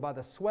the field. By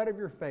the sweat of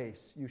your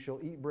face you shall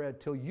eat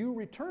bread till you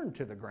return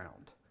to the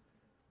ground.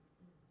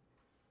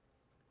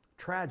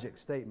 Tragic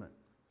statement.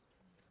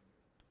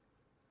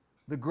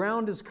 The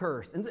ground is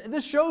cursed. And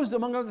this shows,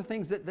 among other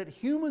things, that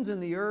humans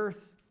and the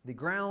earth, the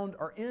ground,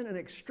 are in an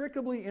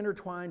inextricably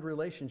intertwined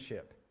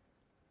relationship.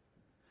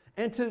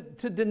 And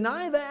to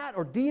deny that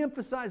or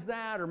de-emphasize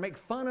that or make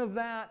fun of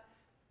that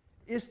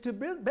is to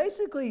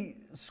basically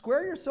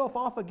square yourself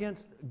off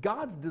against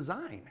God's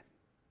design.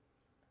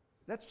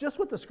 That's just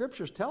what the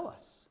Scriptures tell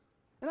us.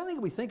 And I think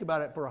if we think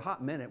about it for a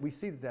hot minute, we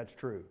see that that's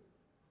true.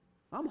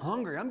 I'm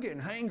hungry. I'm getting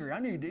hangry. I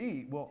need to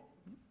eat. Well,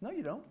 no,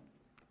 you don't.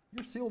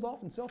 You're sealed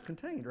off and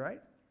self-contained, right?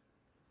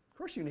 Of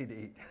course you need to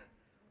eat.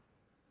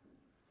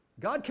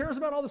 God cares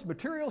about all this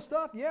material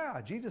stuff? Yeah.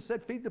 Jesus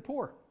said, feed the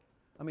poor.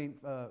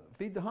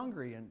 Feed the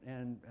hungry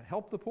and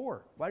help the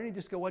poor. Why didn't he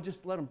just go, well,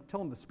 just tell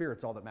them the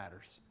Spirit's all that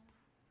matters?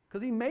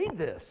 Because he made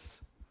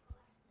this.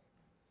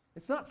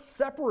 It's not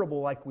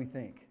separable like we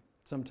think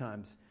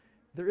sometimes.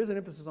 There is an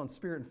emphasis on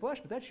spirit and flesh,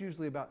 but that's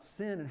usually about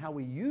sin and how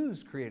we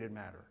use created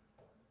matter.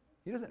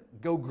 He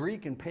doesn't go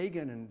Greek and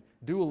pagan and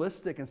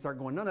dualistic and start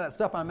going, none of that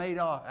stuff I made,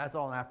 that's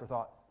all an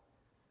afterthought.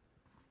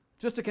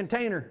 Just a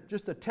container,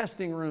 just a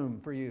testing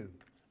room for you.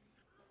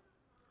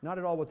 Not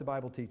at all what the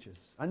Bible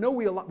teaches. I know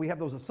we have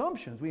those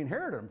assumptions. We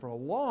inherit them from a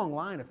long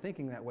line of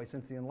thinking that way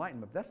since the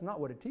Enlightenment. But that's not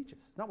what it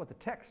teaches. It's not what the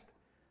text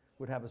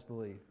would have us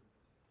believe.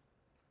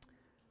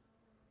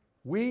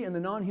 We and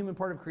the non-human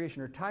part of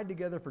creation are tied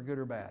together for good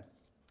or bad.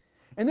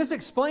 And this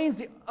explains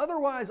the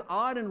otherwise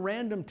odd and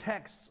random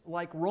texts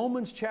like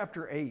Romans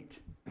chapter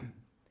 8,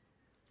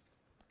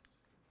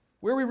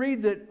 where we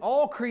read that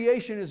all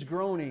creation is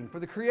groaning. For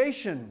the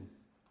creation,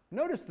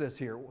 notice this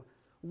here.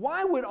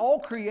 Why would all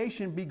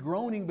creation be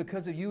groaning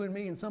because of you and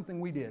me and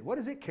something we did? What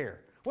does it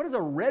care? What does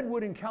a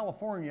redwood in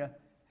California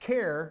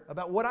care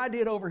about what I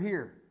did over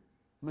here?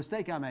 A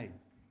mistake I made.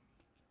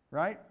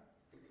 Right?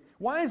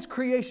 Why is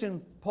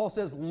creation, Paul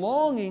says,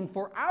 longing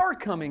for our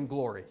coming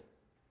glory?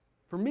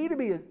 For me to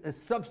be as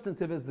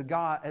substantive as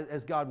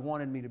God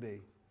wanted me to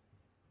be.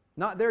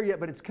 Not there yet,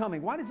 but it's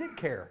coming. Why does it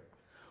care?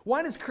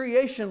 Why does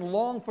creation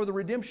long for the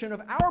redemption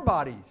of our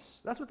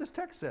bodies? That's what this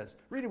text says.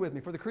 Read it with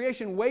me. For the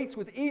creation waits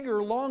with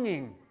eager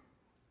longing.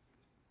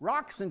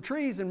 Rocks and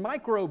trees and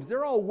microbes,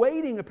 they're all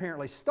waiting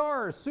apparently.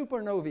 Stars,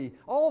 supernovae,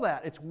 all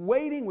that. It's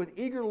waiting with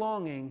eager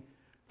longing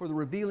for the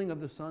revealing of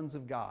the sons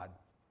of God.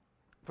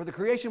 For the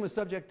creation was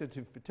subjected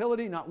to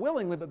fertility, not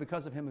willingly, but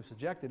because of Him who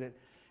subjected it,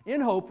 in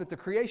hope that the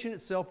creation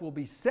itself will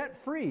be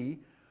set free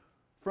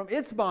from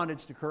its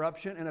bondage to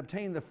corruption and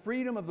obtain the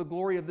freedom of the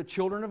glory of the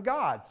children of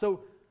God.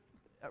 So,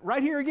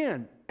 right here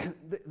again,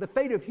 the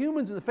fate of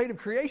humans and the fate of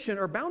creation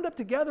are bound up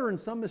together in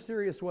some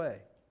mysterious way.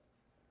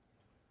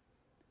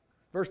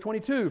 Verse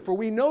 22, for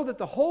we know that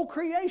the whole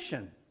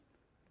creation,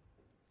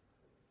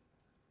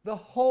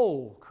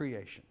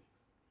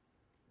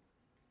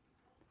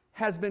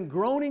 has been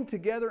groaning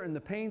together in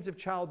the pains of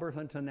childbirth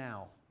until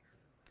now.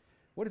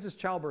 What is this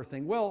childbirth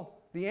thing? Well,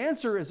 the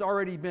answer has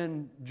already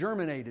been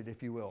germinated,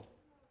 if you will.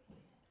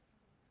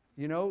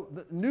 You know,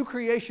 the new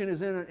creation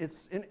is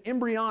it's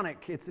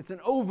embryonic. It's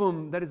an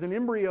ovum that is an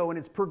embryo and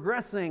it's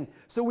progressing.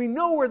 So we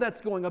know where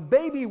that's going. A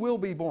baby will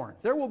be born.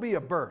 There will be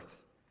a birth.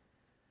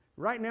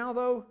 Right now,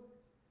 though,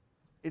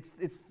 it's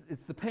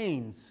the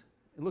pains.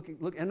 Look,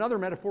 another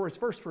metaphor is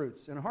first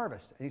fruits in a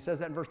harvest. And he says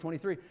that in verse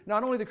 23.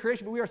 Not only the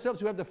creation, but we ourselves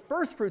who have the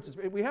first fruits.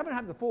 We haven't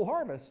had the full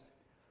harvest,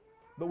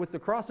 but with the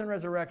cross and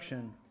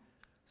resurrection,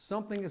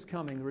 something is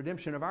coming. The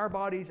redemption of our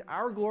bodies,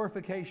 our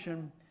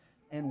glorification,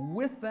 and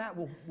with that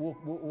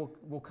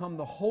will come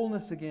the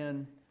wholeness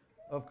again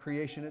of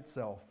creation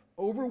itself,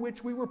 over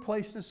which we were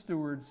placed as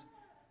stewards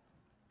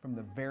from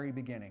the very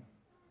beginning.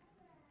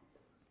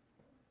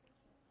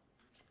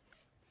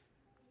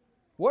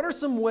 What are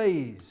some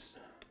ways?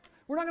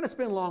 We're not going to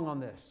spend long on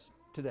this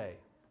today.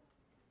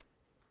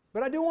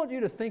 But I do want you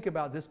to think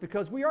about this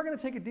because we are going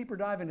to take a deeper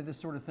dive into this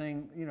sort of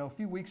thing, a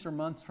few weeks or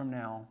months from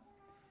now.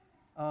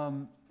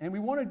 And we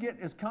want to get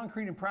as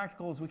concrete and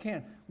practical as we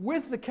can,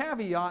 with the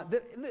caveat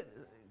that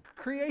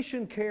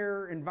creation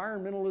care,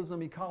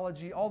 environmentalism,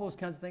 ecology, all those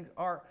kinds of things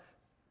are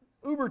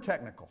uber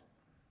technical.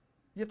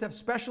 You have to have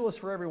specialists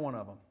for every one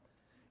of them.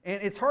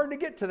 And it's hard to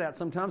get to that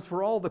sometimes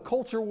for all the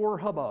culture war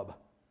hubbub.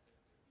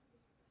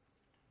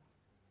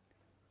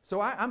 So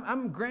I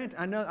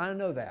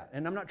know that,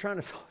 and I'm not trying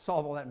to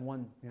solve all that in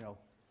one,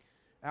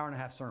 hour and a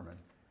half sermon,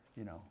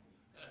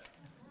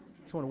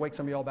 Just want to wake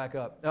some of y'all back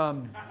up.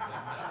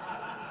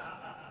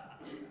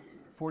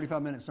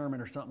 45-minute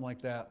sermon or something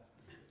like that,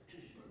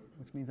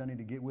 which means I need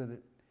to get with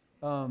it.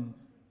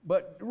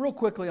 But real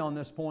quickly on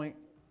this point,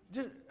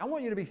 I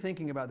want you to be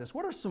thinking about this.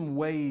 What are some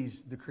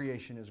ways the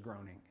creation is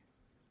groaning?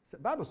 The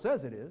Bible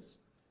says it is.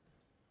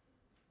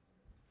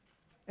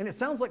 And it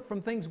sounds like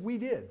from things we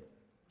did.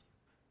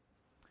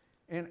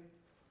 And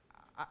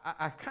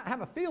I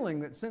have a feeling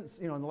that since,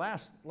 in the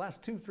last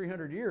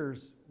 200-300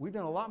 years, we've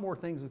done a lot more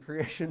things with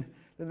creation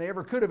than they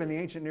ever could have in the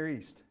ancient Near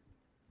East,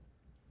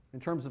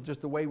 in terms of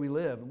just the way we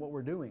live and what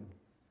we're doing.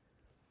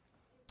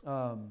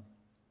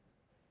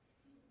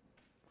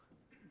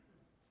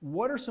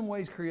 What are some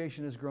ways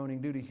creation is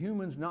groaning due to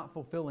humans not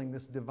fulfilling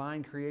this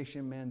divine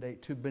creation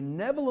mandate to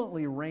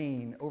benevolently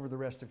reign over the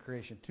rest of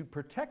creation, to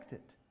protect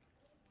it,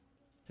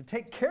 to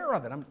take care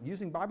of it? I'm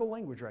using Bible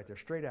language right there,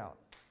 straight out.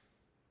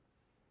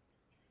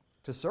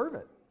 To serve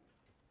it.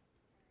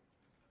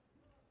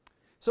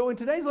 So in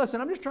today's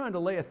lesson, I'm just trying to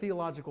lay a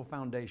theological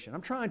foundation.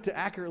 I'm trying to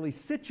accurately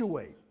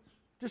situate,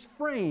 just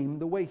frame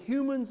the way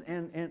humans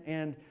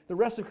and the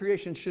rest of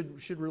creation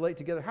should relate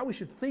together, how we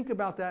should think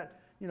about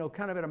that,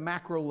 kind of at a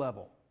macro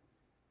level.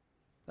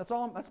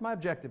 That's my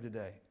objective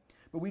today.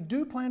 But we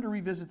do plan to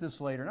revisit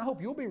this later, and I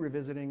hope you'll be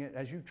revisiting it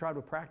as you try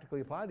to practically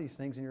apply these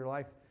things in your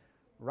life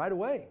right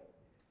away.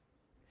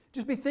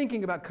 Just be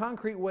thinking about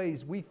concrete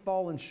ways we've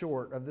fallen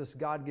short of this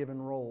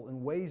God-given role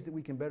and ways that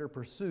we can better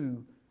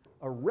pursue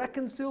a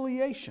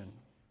reconciliation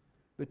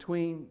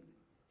between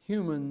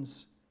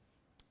humans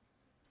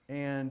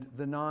and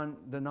the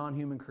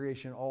non-human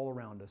creation all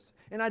around us.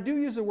 And I do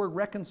use the word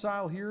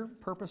reconcile here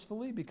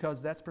purposefully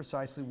because that's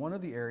precisely one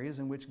of the areas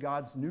in which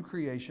God's new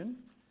creation,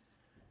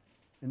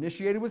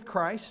 initiated with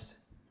Christ,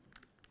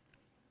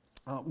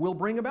 will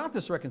bring about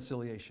this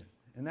reconciliation.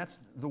 And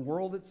that's the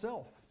world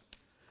itself.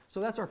 So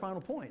that's our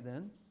final point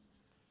then.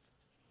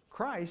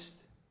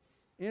 Christ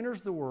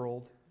enters the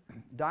world,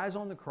 dies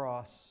on the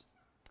cross,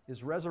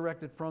 is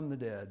resurrected from the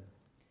dead,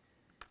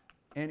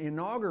 and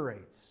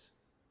inaugurates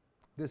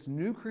this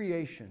new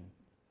creation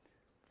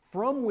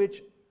from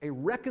which a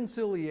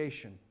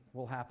reconciliation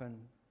will happen.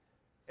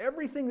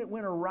 Everything that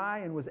went awry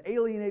and was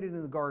alienated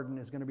in the garden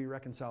is going to be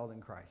reconciled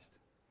in Christ.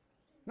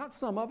 Not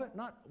some of it,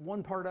 not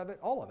one part of it,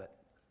 all of it.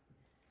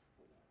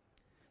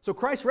 So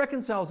Christ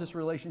reconciles this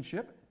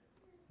relationship,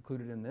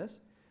 included in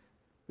this,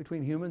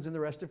 between humans and the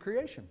rest of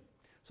creation.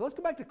 So let's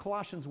go back to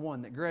Colossians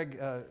 1 that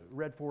Greg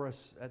read for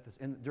us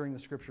during the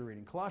scripture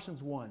reading.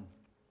 Colossians 1.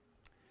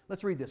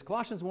 Let's read this.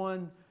 Colossians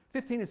 1,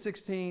 15 and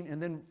 16,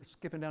 and then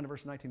skipping down to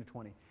verse 19 to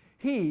 20.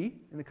 He,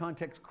 in the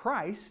context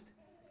Christ,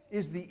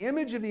 is the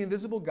image of the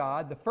invisible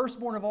God, the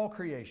firstborn of all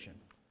creation.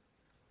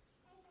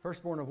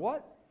 Firstborn of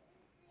what?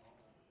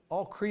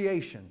 All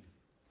creation.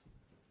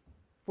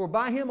 For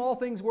by Him all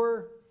things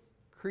were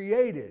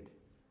created,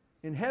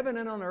 in heaven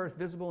and on earth,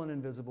 visible and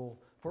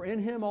invisible. For in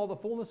Him all the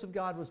fullness of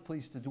God was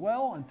pleased to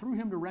dwell, and through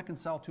Him to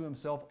reconcile to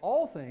Himself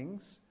all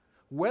things,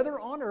 whether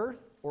on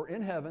earth or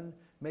in heaven,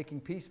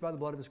 making peace by the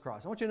blood of His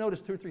cross. I want you to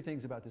notice 2 or 3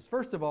 things about this.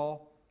 First of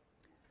all,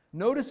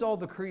 notice all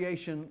the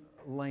creation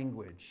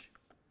language.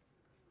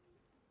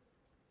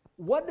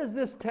 What does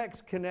this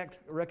text connect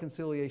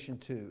reconciliation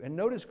to? And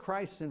notice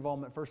Christ's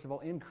involvement, first of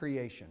all, in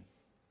creation.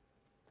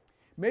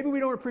 Maybe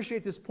we don't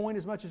appreciate this point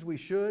as much as we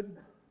should,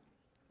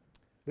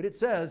 but it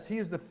says He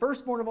is the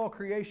firstborn of all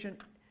creation.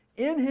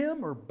 In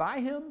Him or by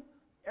Him,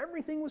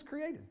 everything was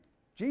created.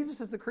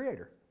 Jesus is the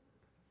creator.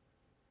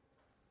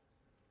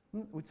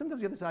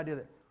 Sometimes you have this idea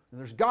that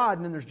there's God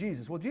and then there's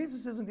Jesus. Well,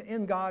 Jesus isn't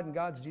in God and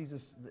God's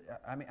Jesus.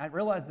 I mean, I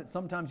realize that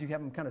sometimes you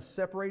have them kind of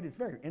separated. It's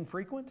very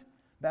infrequent.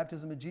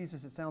 Baptism of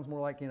Jesus, it sounds more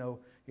like, you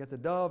got the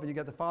dove and you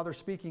got the Father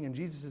speaking and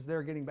Jesus is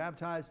there getting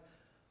baptized.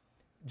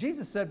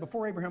 Jesus said,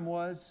 before Abraham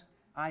was,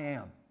 I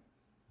am.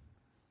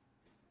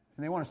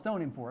 And they want to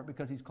stone Him for it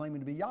because He's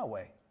claiming to be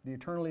Yahweh, the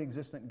eternally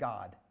existent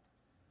God.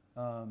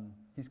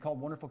 He's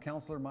called Wonderful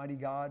Counselor, Mighty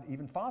God,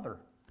 even Father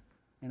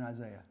in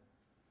Isaiah.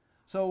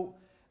 So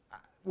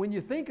when you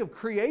think of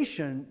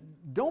creation,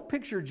 don't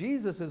picture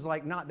Jesus as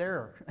like not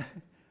there.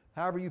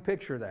 However you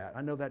picture that.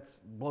 I know that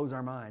blows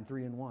our mind,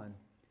 3 in 1.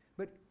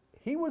 But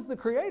He was the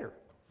creator.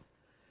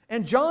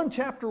 And John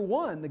chapter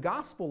 1, the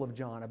Gospel of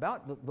John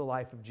about the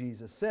life of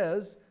Jesus,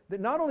 says that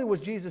not only was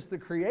Jesus the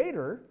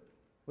creator,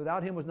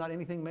 without Him was not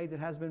anything made that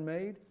has been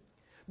made,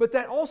 but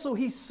that also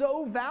He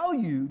so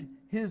valued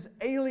His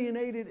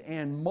alienated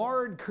and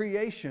marred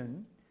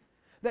creation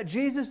that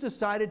Jesus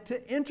decided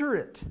to enter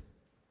it,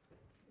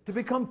 to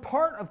become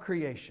part of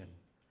creation,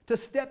 to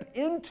step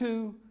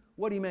into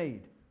what He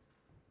made.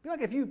 It'd be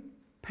like if you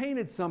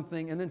painted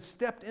something and then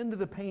stepped into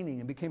the painting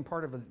and became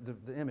part of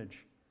the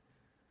image,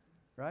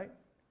 right?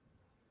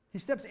 He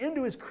steps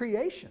into His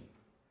creation.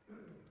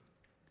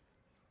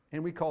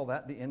 And we call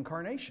that the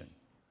incarnation.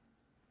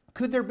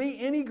 Could there be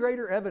any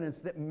greater evidence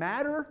that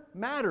matter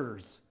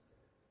matters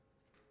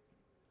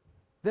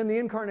than the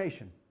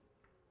incarnation?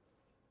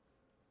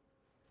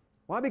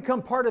 Why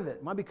become part of it?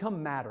 Why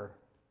become matter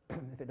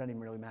if it doesn't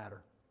even really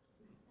matter?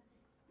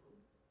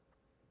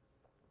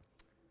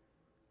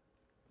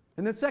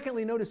 And then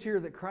secondly, notice here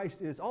that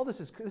Christ is,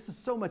 this is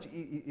so much,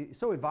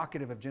 so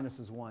evocative of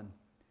Genesis 1.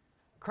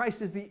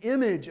 Christ is the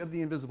image of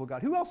the invisible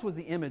God. Who else was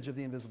the image of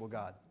the invisible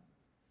God?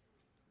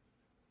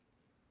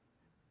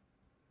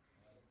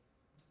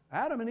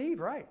 Adam and Eve,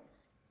 right.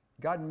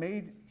 God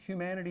made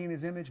humanity in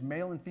His image.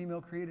 Male and female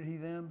created He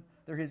them.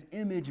 They're His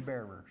image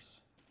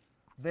bearers.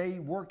 They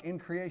work in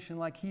creation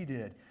like He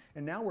did.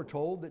 And now we're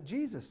told that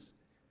Jesus,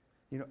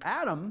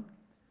 Adam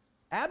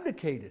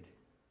abdicated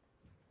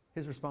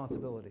his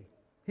responsibility.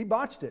 He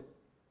botched it.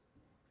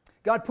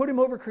 God put him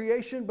over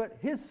creation, but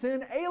his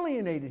sin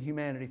alienated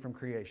humanity from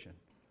creation.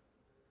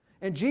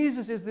 And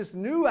Jesus is this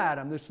new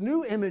Adam, this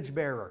new image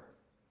bearer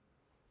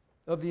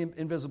of the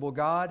invisible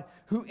God,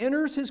 who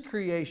enters His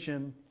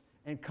creation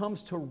and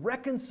comes to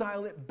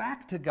reconcile it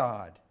back to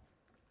God.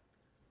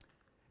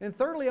 And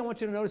thirdly, I want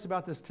you to notice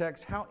about this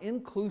text how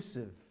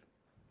inclusive,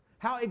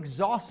 how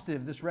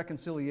exhaustive this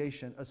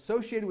reconciliation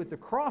associated with the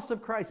cross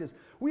of Christ is.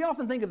 We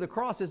often think of the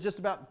cross as just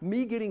about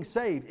me getting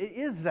saved. It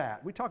is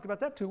that. We talked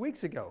about that 2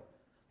 weeks ago.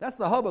 That's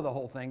the hub of the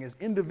whole thing, is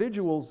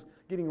individuals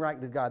getting right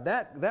with God,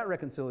 that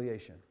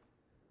reconciliation.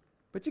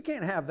 But you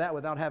can't have that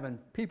without having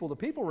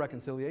people-to-people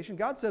reconciliation.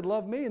 God said,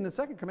 love me, and the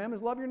second commandment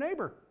is love your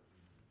neighbor.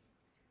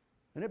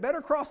 And it better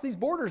cross these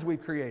borders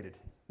we've created,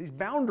 these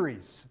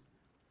boundaries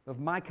of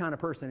my kind of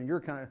person and your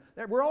kind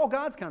of... We're all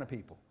God's kind of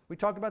people. We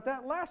talked about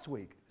that last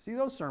week. See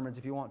those sermons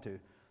if you want to.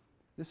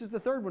 This is the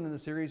third one in the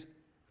series.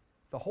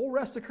 The whole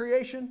rest of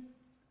creation,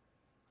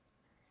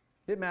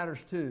 it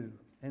matters too.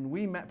 And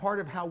part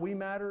of how we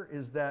matter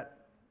is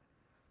that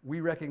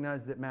we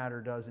recognize that matter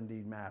does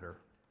indeed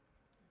matter.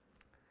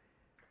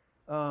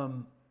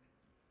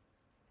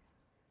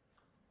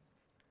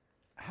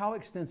 How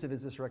extensive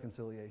is this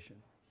reconciliation?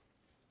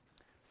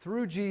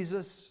 Through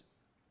Jesus,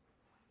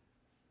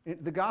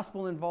 the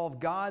gospel involved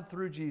God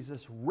through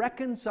Jesus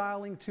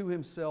reconciling to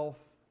Himself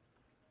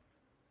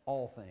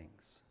all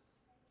things.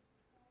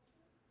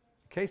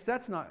 In case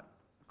that's not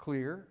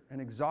clear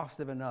and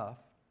exhaustive enough,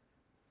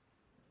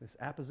 this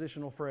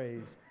appositional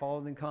phrase,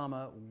 followed in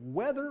comma,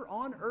 whether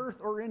on earth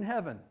or in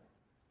heaven.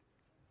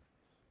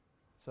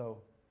 So,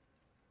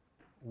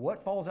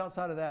 what falls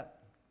outside of that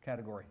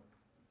category?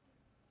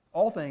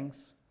 All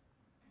things.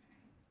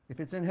 If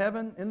it's in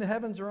heaven, in the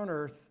heavens or on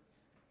earth,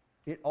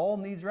 it all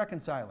needs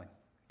reconciling.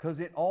 Because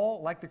it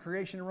all, like the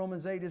creation in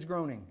Romans 8, is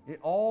groaning. It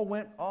all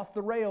went off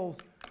the rails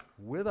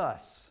with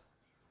us.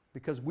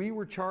 Because we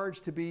were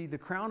charged to be the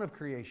crown of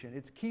creation,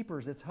 its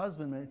keepers, its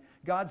husbandmen,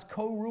 God's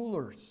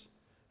co-rulers,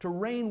 to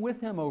reign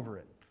with Him over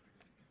it.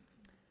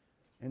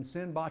 And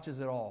sin botches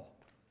it all.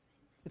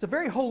 It's a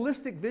very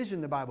holistic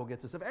vision the Bible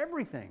gets us of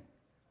everything.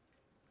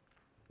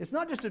 It's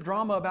not just a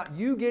drama about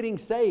you getting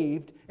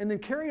saved and then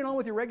carrying on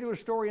with your regular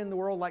story in the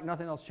world like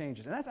nothing else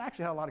changes. And that's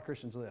actually how a lot of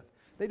Christians live.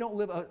 They don't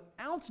live an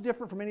ounce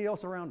different from anyone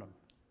else around them.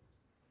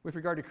 With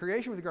regard to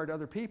creation, with regard to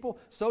other people,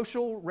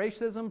 social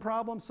racism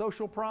problems,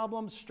 social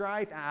problems,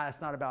 strife,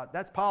 it's not about,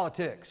 that's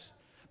politics.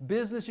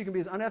 Business, you can be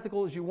as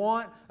unethical as you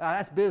want,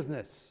 that's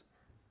business.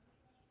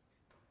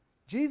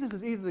 Jesus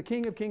is either the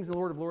King of Kings and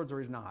Lord of Lords or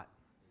He's not.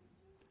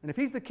 And if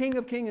He's the King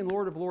of Kings and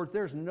Lord of Lords,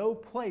 there's no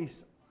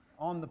place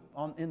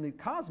in the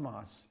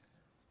cosmos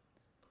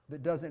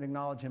that doesn't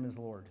acknowledge Him as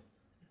Lord.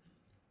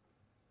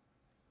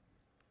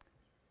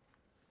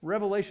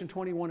 Revelation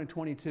 21 and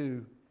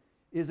 22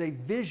 is a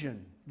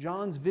vision,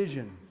 John's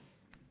vision.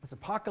 It's an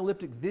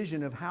apocalyptic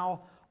vision of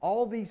how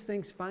all these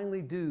things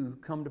finally do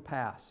come to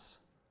pass.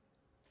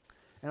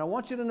 And I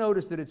want you to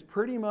notice that it's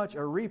pretty much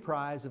a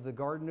reprise of the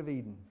Garden of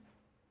Eden.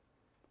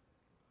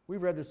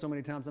 We've read this so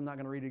many times, I'm not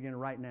going to read it again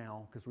right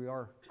now because we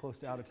are close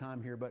to out of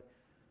time here, but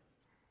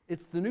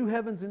it's the new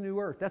heavens and new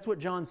earth. That's what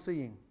John's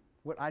seeing,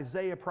 what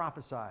Isaiah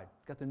prophesied.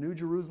 Got the new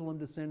Jerusalem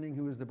descending,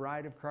 who is the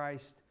bride of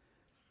Christ.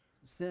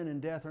 Sin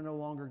and death are no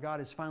longer.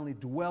 God is finally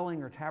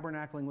dwelling or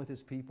tabernacling with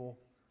His people.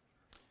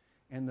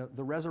 And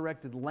the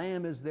resurrected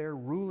Lamb is there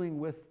ruling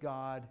with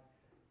God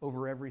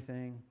over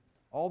everything.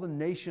 All the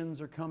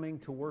nations are coming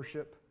to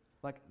worship.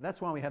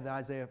 That's why we have the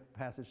Isaiah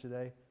passage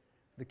today.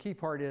 The key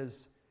part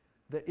is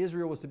that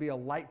Israel was to be a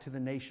light to the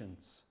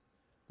nations.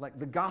 Like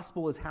the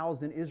gospel is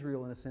housed in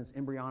Israel in a sense,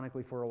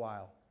 embryonically for a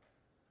while.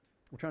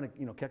 We're trying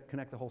to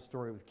connect the whole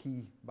story with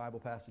key Bible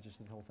passages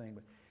to the whole thing.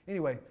 But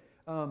anyway,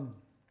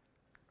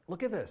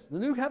 look at this. The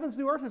new heavens,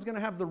 new earth is going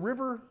to have the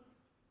river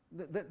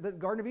that the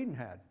Garden of Eden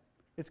had.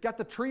 It's got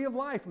the tree of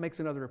life makes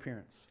another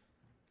appearance.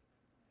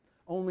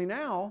 Only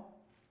now,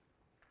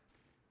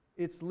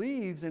 its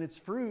leaves and its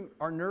fruit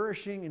are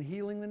nourishing and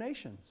healing the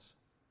nations.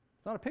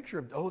 It's not a picture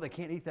of, they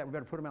can't eat that, we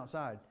better put them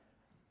outside.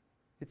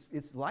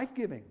 It's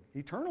life-giving,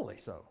 eternally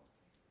so.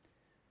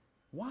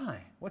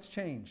 Why? What's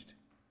changed?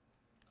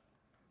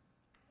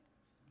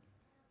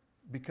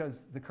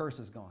 Because the curse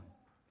is gone.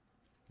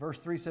 Verse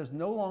 3 says,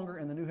 no longer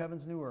in the new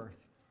heavens, new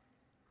earth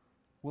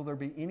will there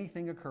be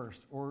anything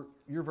accursed. Or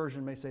your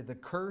version may say, the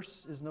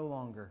curse is no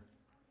longer.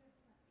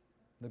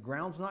 The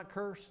ground's not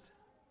cursed.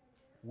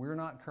 We're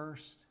not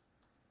cursed.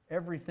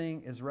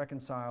 Everything is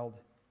reconciled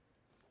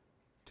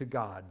to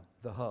God,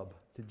 the hub,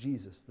 to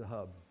Jesus, the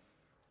hub.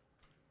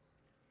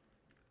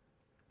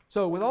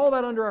 So with all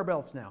that under our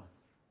belts now,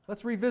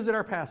 let's revisit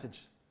our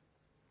passage.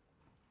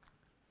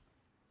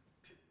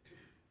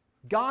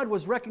 God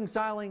was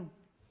reconciling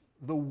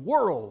the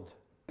world.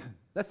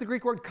 That's the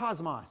Greek word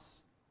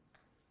cosmos.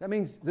 That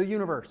means the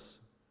universe.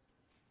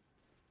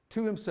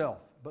 To Himself.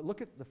 But look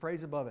at the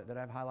phrase above it that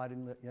I've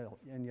highlighted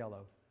in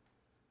yellow.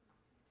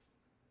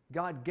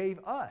 God gave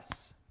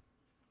us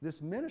this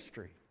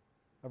ministry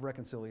of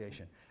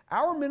reconciliation.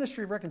 Our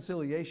ministry of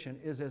reconciliation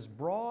is as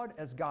broad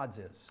as God's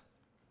is.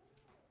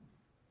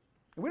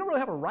 And we don't really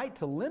have a right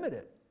to limit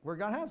it where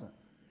God hasn't.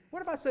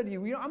 What if I said to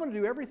you, I'm going to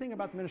do everything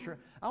about the ministry.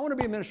 I want to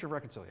be a minister of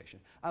reconciliation.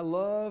 I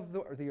love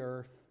the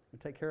earth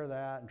and take care of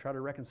that and try to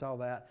reconcile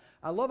that.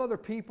 I love other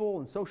people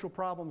and social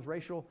problems,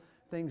 racial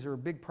things are a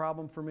big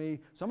problem for me.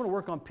 So I'm going to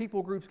work on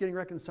people groups getting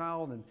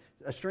reconciled and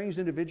estranged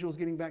individuals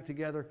getting back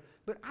together.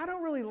 But I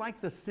don't really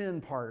like the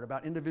sin part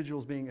about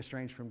individuals being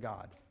estranged from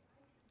God.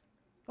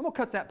 I'm going to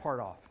cut that part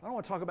off. I don't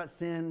want to talk about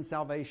sin,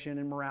 salvation,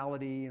 and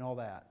morality and all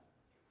that.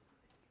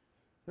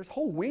 There's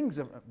whole wings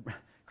of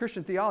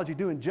Christian theology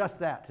doing just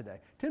that today.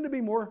 Tend to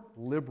be more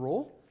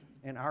liberal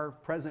in our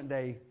present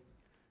day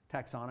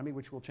taxonomy,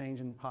 which will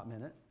change in a hot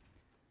minute.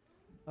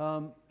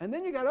 And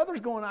then you got others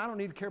going, I don't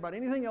need to care about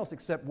anything else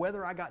except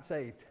whether I got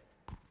saved.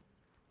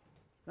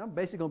 And I'm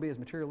basically going to be as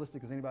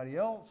materialistic as anybody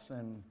else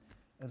and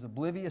as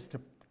oblivious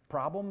to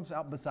problems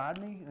out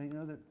beside me,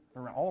 that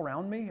are all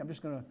around me. I'm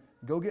just going to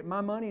go get my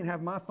money and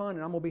have my fun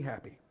and I'm going to be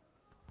happy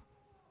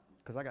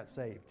because I got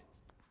saved.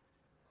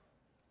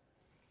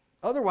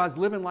 Otherwise,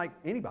 living like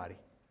anybody.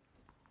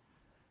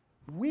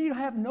 We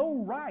have no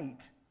right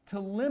to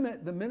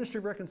limit the ministry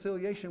of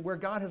reconciliation where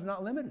God has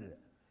not limited it.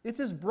 It's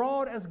as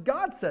broad as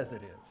God says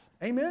it is.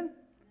 Amen?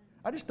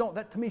 I just don't,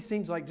 that to me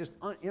seems like just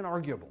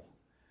inarguable.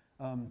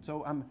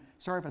 So I'm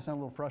sorry if I sound a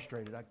little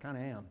frustrated. I kind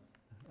of am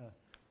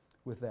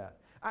with that.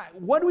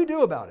 What do we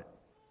do about it?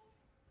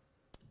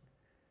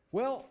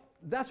 Well,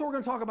 that's what we're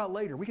going to talk about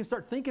later. We can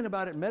start thinking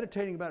about it,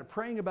 meditating about it,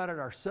 praying about it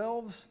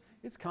ourselves.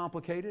 It's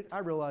complicated. I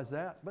realize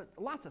that. But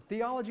lots of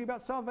theology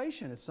about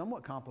salvation is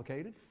somewhat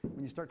complicated.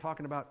 When you start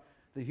talking about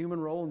the human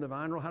role and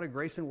divine role, how did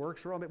grace and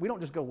works for all? We don't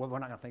just go, well, we're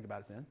not going to think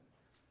about it then.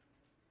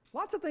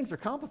 Lots of things are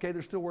complicated.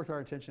 They're still worth our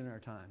attention and our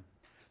time.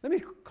 Let me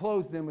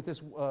close then with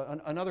this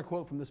another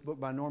quote from this book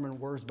by Norman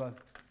Wirzba.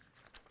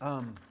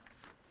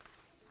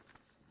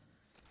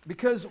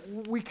 Because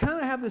we kind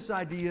of have this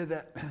idea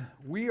that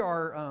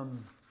we're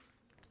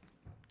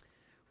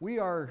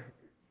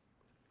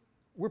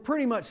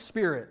pretty much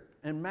spirit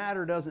and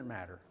matter doesn't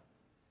matter.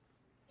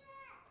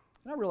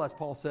 And I realize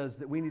Paul says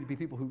that we need to be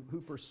people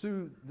who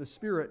pursue the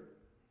spirit,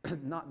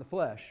 not the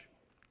flesh.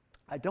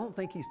 I don't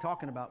think he's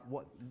talking about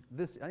I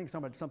think he's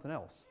talking about something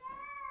else.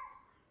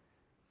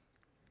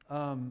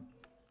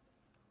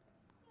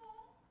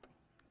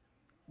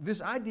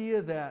 This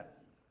idea that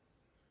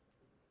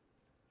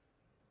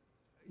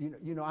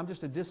I'm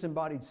just a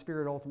disembodied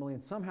spirit ultimately,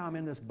 and somehow I'm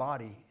in this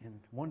body, and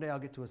one day I'll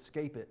get to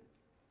escape it,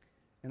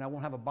 and I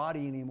won't have a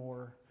body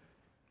anymore,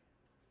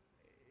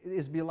 it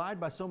is belied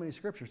by so many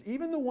scriptures.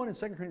 Even the one in 2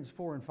 Corinthians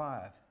 4 and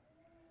 5.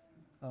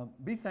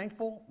 Be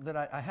thankful that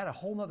I had a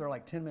whole nother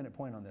 10-minute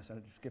point on this. I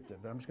just skipped it,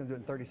 but I'm just going to do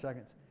it in 30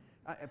 seconds.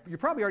 You're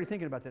probably already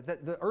thinking about that. That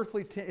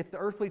if the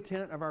earthly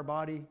tent of our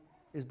body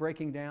is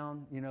breaking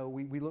down,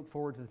 we look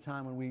forward to the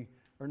time when we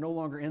are no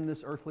longer in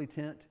this earthly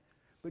tent.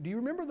 But do you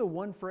remember the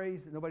one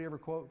phrase that nobody ever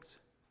quotes?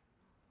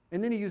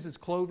 And then he uses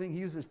clothing. He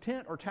uses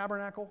tent or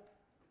tabernacle,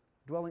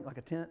 dwelling like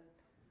a tent,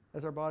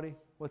 as our body.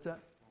 What's that?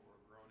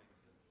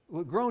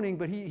 Well, groaning,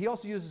 but he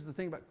also uses the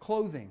thing about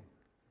clothing.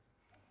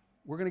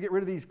 We're going to get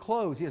rid of these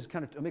clothes. He has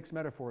kind of a mixed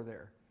metaphor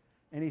there.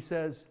 And he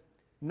says,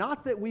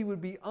 not that we would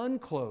be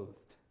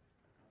unclothed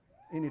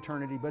in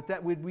eternity, but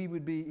that we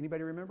would be,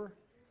 anybody remember?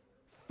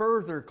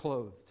 Further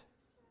clothed.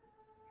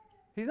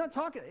 He's not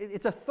talking,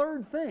 it's a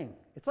third thing.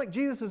 It's like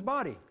Jesus'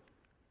 body.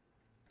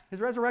 His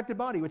resurrected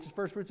body, which is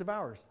first fruits of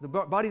ours. The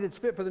body that's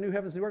fit for the new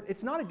heavens and new earth.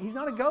 He's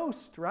not a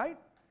ghost, right?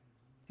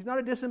 He's not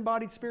a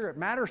disembodied spirit.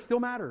 Matter still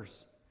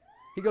matters.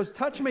 He goes,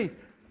 touch me.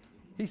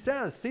 He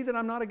says, see that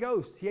I'm not a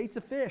ghost. He ate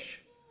a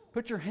fish.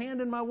 Put your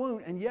hand in my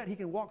wound, and yet he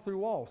can walk through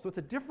walls. So it's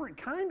a different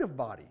kind of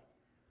body.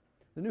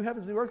 The new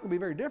heavens and new earth will be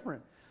very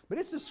different. But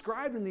it's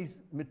described in these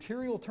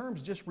material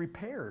terms, just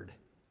repaired.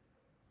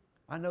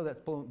 I know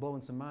that's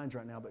blowing some minds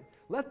right now, but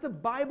let the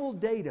Bible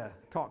data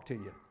talk to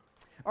you.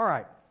 All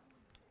right.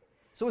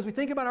 So as we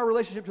think about our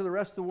relationship to the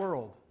rest of the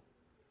world,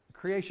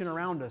 creation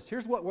around us,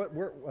 here's what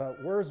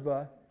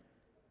Wirzba,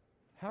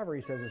 however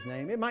he says his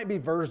name, it might be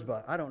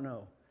Wirzba, I don't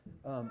know.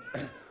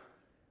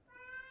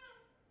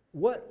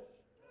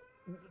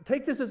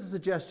 Take this as a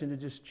suggestion to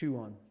just chew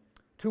on.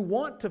 To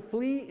want to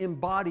flee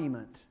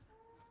embodiment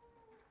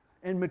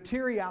and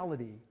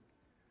materiality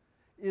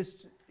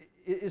is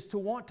to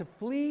want to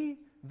flee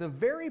the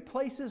very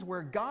places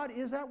where God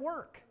is at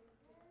work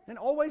and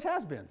always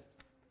has been.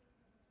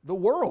 The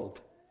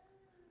world.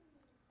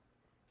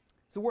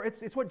 So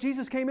it's what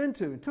Jesus came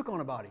into and took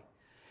on a body.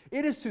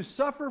 It is to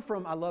suffer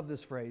from, I love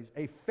this phrase,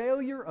 a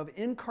failure of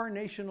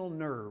incarnational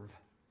nerve.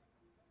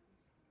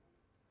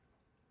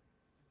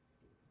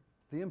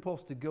 The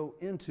impulse to go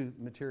into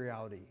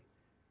materiality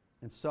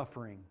and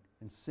suffering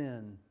and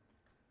sin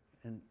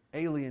and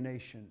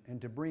alienation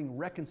and to bring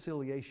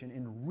reconciliation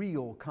in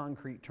real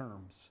concrete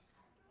terms.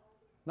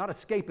 Not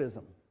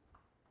escapism.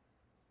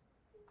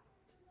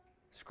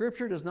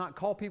 Scripture does not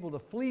call people to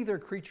flee their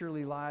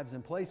creaturely lives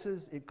and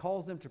places. It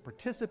calls them to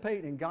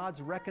participate in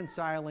God's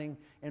reconciling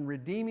and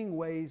redeeming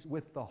ways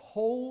with the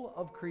whole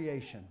of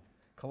creation.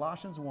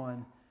 Colossians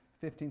 1,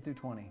 15 through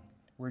 20,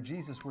 where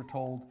Jesus, we're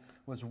told,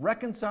 was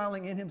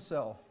reconciling in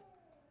himself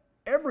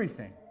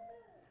everything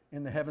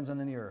in the heavens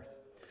and in the earth.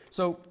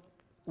 So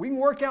we can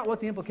work out what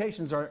the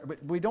implications are,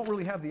 but we don't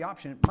really have the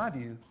option, in my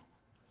view,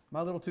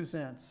 my little 2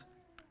 cents,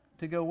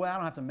 to go, well, I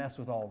don't have to mess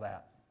with all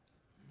that.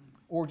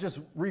 Or just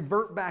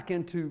revert back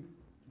into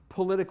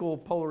political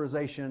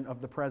polarization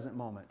of the present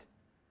moment.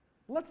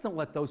 Let's not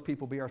let those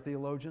people be our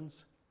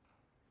theologians.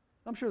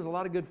 I'm sure there's a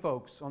lot of good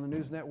folks on the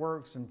news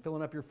networks and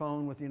filling up your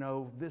phone with,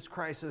 this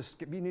crisis,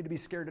 you need to be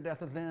scared to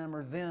death of them,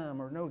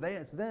 or no,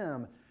 it's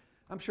them.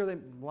 I'm sure a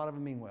lot of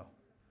them mean well.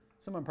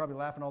 Some of them probably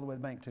laughing all the way to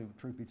the bank too,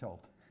 truth be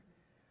told.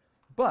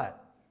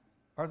 But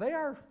are they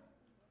our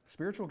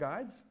spiritual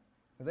guides?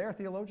 Are they our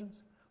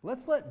theologians?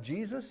 Let's let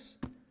Jesus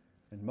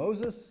and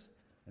Moses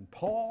and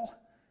Paul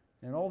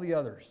and all the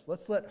others,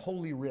 let's let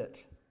Holy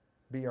Writ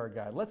be our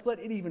guide. Let's let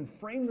it even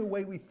frame the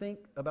way we think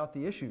about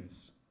the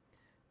issues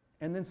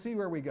and then see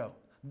where we go.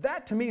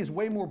 That to me is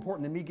way more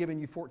important than me giving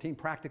you 14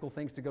 practical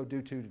things to go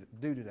do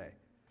today.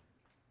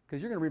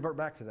 Because you're going to revert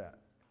back to that.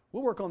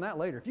 We'll work on that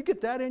later. If you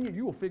get that in you,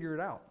 you will figure it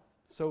out.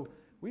 So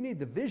we need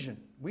the vision.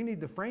 We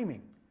need the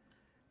framing.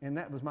 And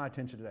that was my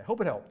attention today.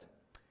 Hope it helped.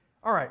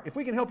 All right, if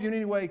we can help you in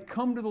any way,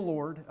 come to the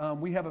Lord.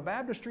 We have a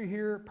baptistry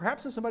here.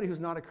 Perhaps there's somebody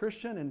who's not a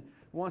Christian and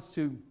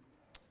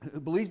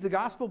believes the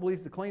gospel,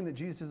 believes the claim that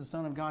Jesus is the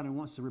Son of God and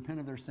wants to repent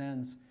of their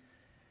sins.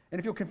 And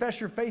if you'll confess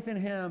your faith in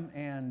Him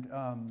and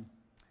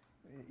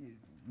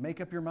make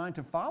up your mind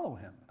to follow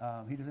him.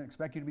 He doesn't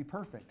expect you to be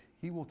perfect.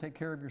 He will take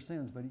care of your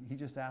sins, but he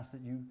just asks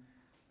that you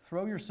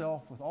throw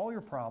yourself with all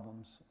your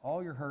problems,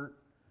 all your hurt,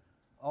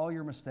 all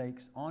your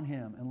mistakes on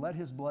him and let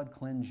his blood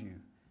cleanse you.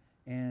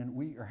 And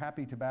we are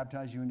happy to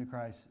baptize you into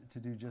Christ to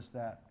do just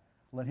that.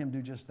 Let him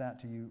do just that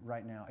to you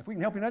right now. If we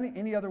can help you in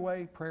any other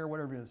way, prayer,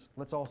 whatever it is,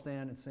 let's all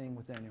stand and sing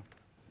with Daniel.